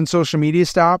your one social media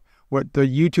stop with the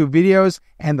YouTube videos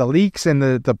and the leaks and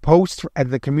the posts at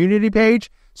the community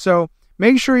page. So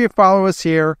make sure you follow us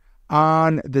here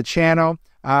on the channel.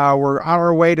 We're on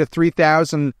our way to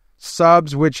 3,000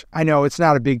 subs, which I know it's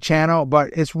not a big channel, but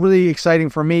it's really exciting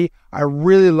for me. I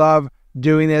really love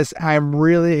doing this. I'm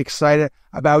really excited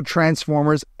about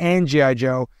Transformers and G.I.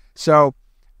 Joe. So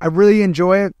I really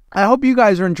enjoy it. I hope you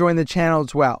guys are enjoying the channel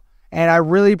as well. And I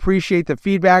really appreciate the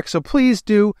feedback. So please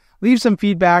do leave some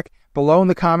feedback below in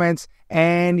the comments.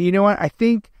 And you know what? I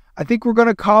think we're going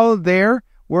to call it there.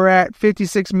 We're at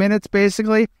 56 minutes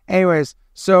basically. Anyways,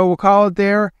 so we'll call it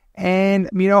there. And,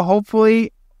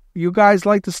 hopefully you guys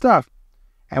like the stuff.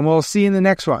 And we'll see you in the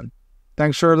next one.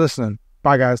 Thanks for listening.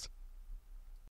 Bye, guys.